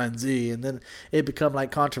X, Y, and Z, and then it become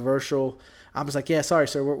like controversial. I was like, yeah, sorry,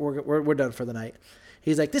 sir, we're done for the night.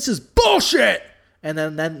 He's like, this is bullshit. And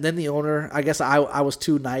then the owner, I guess I was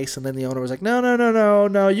too nice, and then the owner was like,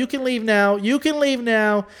 no, you can leave now.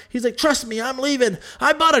 He's like, trust me, I'm leaving.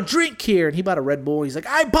 I bought a drink here. And he bought a Red Bull. He's like,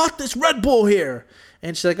 I bought this Red Bull here.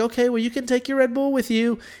 And she's like, okay, well, you can take your Red Bull with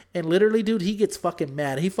you. And literally, dude, he gets fucking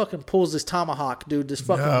mad. He fucking pulls this tomahawk, dude, this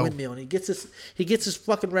fucking windmill. And he gets his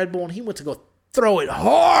fucking Red Bull, and he went to go throw it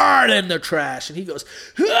hard in the trash. And he goes,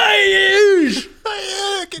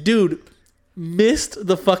 dude, missed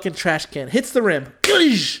the fucking trash can, hits the rim,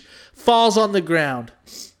 falls on the ground.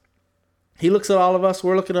 He looks at all of us.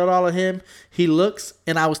 We're looking at all of him. He looks,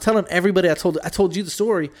 and I was telling everybody, I told you the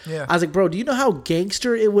story. Yeah. I was like, bro, do you know how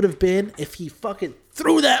gangster it would have been if he fucking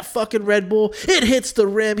threw that fucking Red Bull? It hits the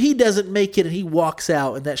rim. He doesn't make it, and he walks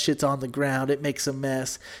out, and that shit's on the ground. It makes a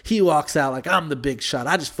mess. He walks out like, I'm the big shot.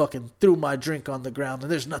 I just fucking threw my drink on the ground,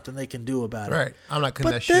 and there's nothing they can do about it. Right. I'm not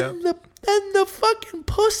cutting that shit up. Then the fucking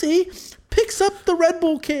pussy picks up the Red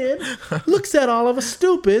Bull can, looks at all of us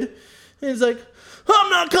stupid, and he's like,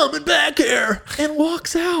 I'm not coming back here, and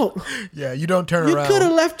walks out. Yeah, you don't turn around. You could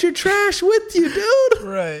have left your trash with you, dude.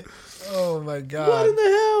 Right. Oh my god! What in the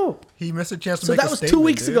hell? He missed a chance to So make that a was statement, 2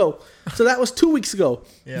 weeks dude. ago. So that was 2 weeks ago.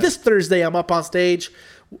 Yeah. This Thursday, I'm up on stage.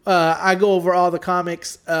 I go over all the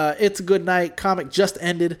comics. It's a good night. Comic just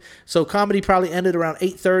ended. So comedy probably ended around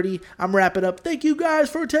 8:30. I'm wrapping up. Thank you guys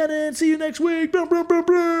for attending. See you next week. Blah, blah, blah,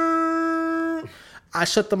 blah. I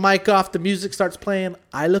shut the mic off. The music starts playing.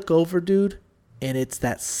 I look over, dude, and it's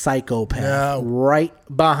that psychopath right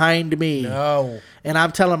behind me. No. And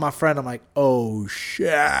I'm telling my friend, I'm like, oh, shit.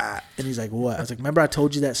 And he's like, what? I was like, remember I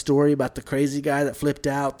told you that story about the crazy guy that flipped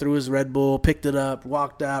out, threw his Red Bull, picked it up,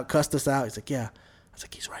 walked out, cussed us out? He's like, yeah. I was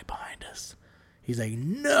like, he's right behind us. He's like,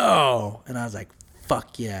 no. And I was like,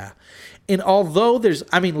 fuck yeah. And although there's,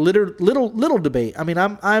 I mean, little debate. I mean,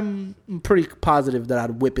 I'm pretty positive that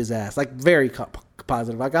I'd whip his ass. Like, very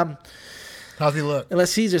positive. Like, How's he look?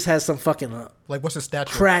 unless he just has some fucking Like, what's his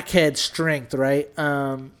stature? crackhead strength, right?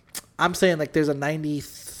 I'm saying like there's a 92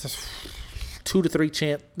 to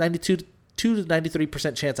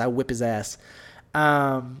 93% chance I whip his ass.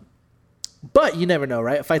 But you never know,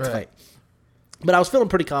 right? A fight's a fight. But I was feeling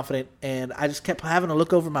pretty confident, and I just kept having to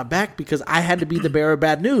look over my back because I had to be the bearer of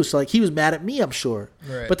bad news. So like he was mad at me, I'm sure.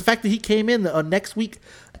 Right. But the fact that he came in the next week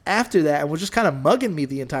after that and was just kind of mugging me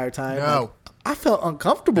the entire time, like, I felt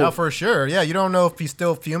uncomfortable. No, for sure. Yeah, you don't know if he's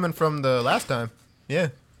still fuming from the last time. Yeah.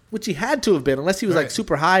 Which he had to have been, unless he was like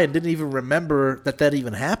super high and didn't even remember that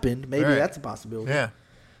even happened. Maybe that's a possibility. Yeah.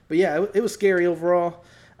 But yeah, it was scary overall.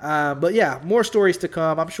 But yeah, more stories to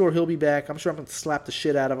come. I'm sure he'll be back. I'm sure I'm going to slap the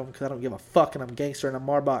shit out of him because I don't give a fuck and I'm gangster and I'm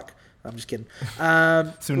Marbach. I'm just kidding.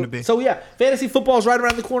 Soon to be. So yeah, fantasy football is right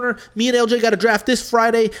around the corner. Me and LJ got a draft this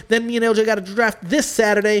Friday. Then me and LJ got a draft this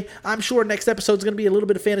Saturday. I'm sure next episode is going to be a little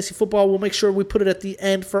bit of fantasy football. We'll make sure we put it at the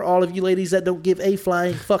end for all of you ladies that don't give a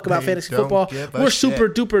flying fuck about fantasy football. We're super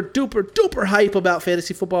duper hype about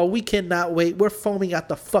fantasy football. We cannot wait. We're foaming at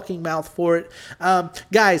the fucking mouth for it.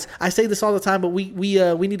 Guys, I say this all the time, but we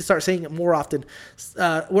need to start saying it more often.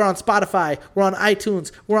 We're on Spotify. We're on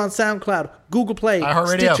iTunes. We're on SoundCloud, Google Play,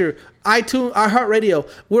 Stitcher, iTunes, iHeartRadio.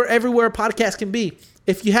 We're everywhere a podcast can be.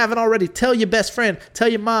 If you haven't already, tell your best friend, tell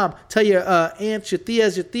your mom, tell your aunts, your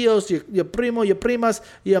tias, your tios, your primo, your primas,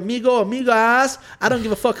 your amigo, amigas. I don't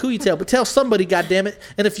give a fuck who you tell, but tell somebody, goddammit.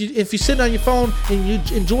 And if you sit on your phone and you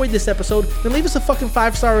enjoyed this episode, then leave us a fucking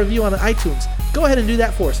 5-star review on iTunes. Go ahead and do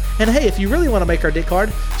that for us. And hey, if you really want to make our dick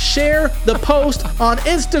hard, share the post on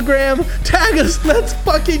Instagram. Tag us. Let's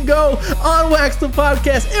fucking go. On Wax the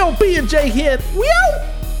Podcast. LP and J hit. Woo!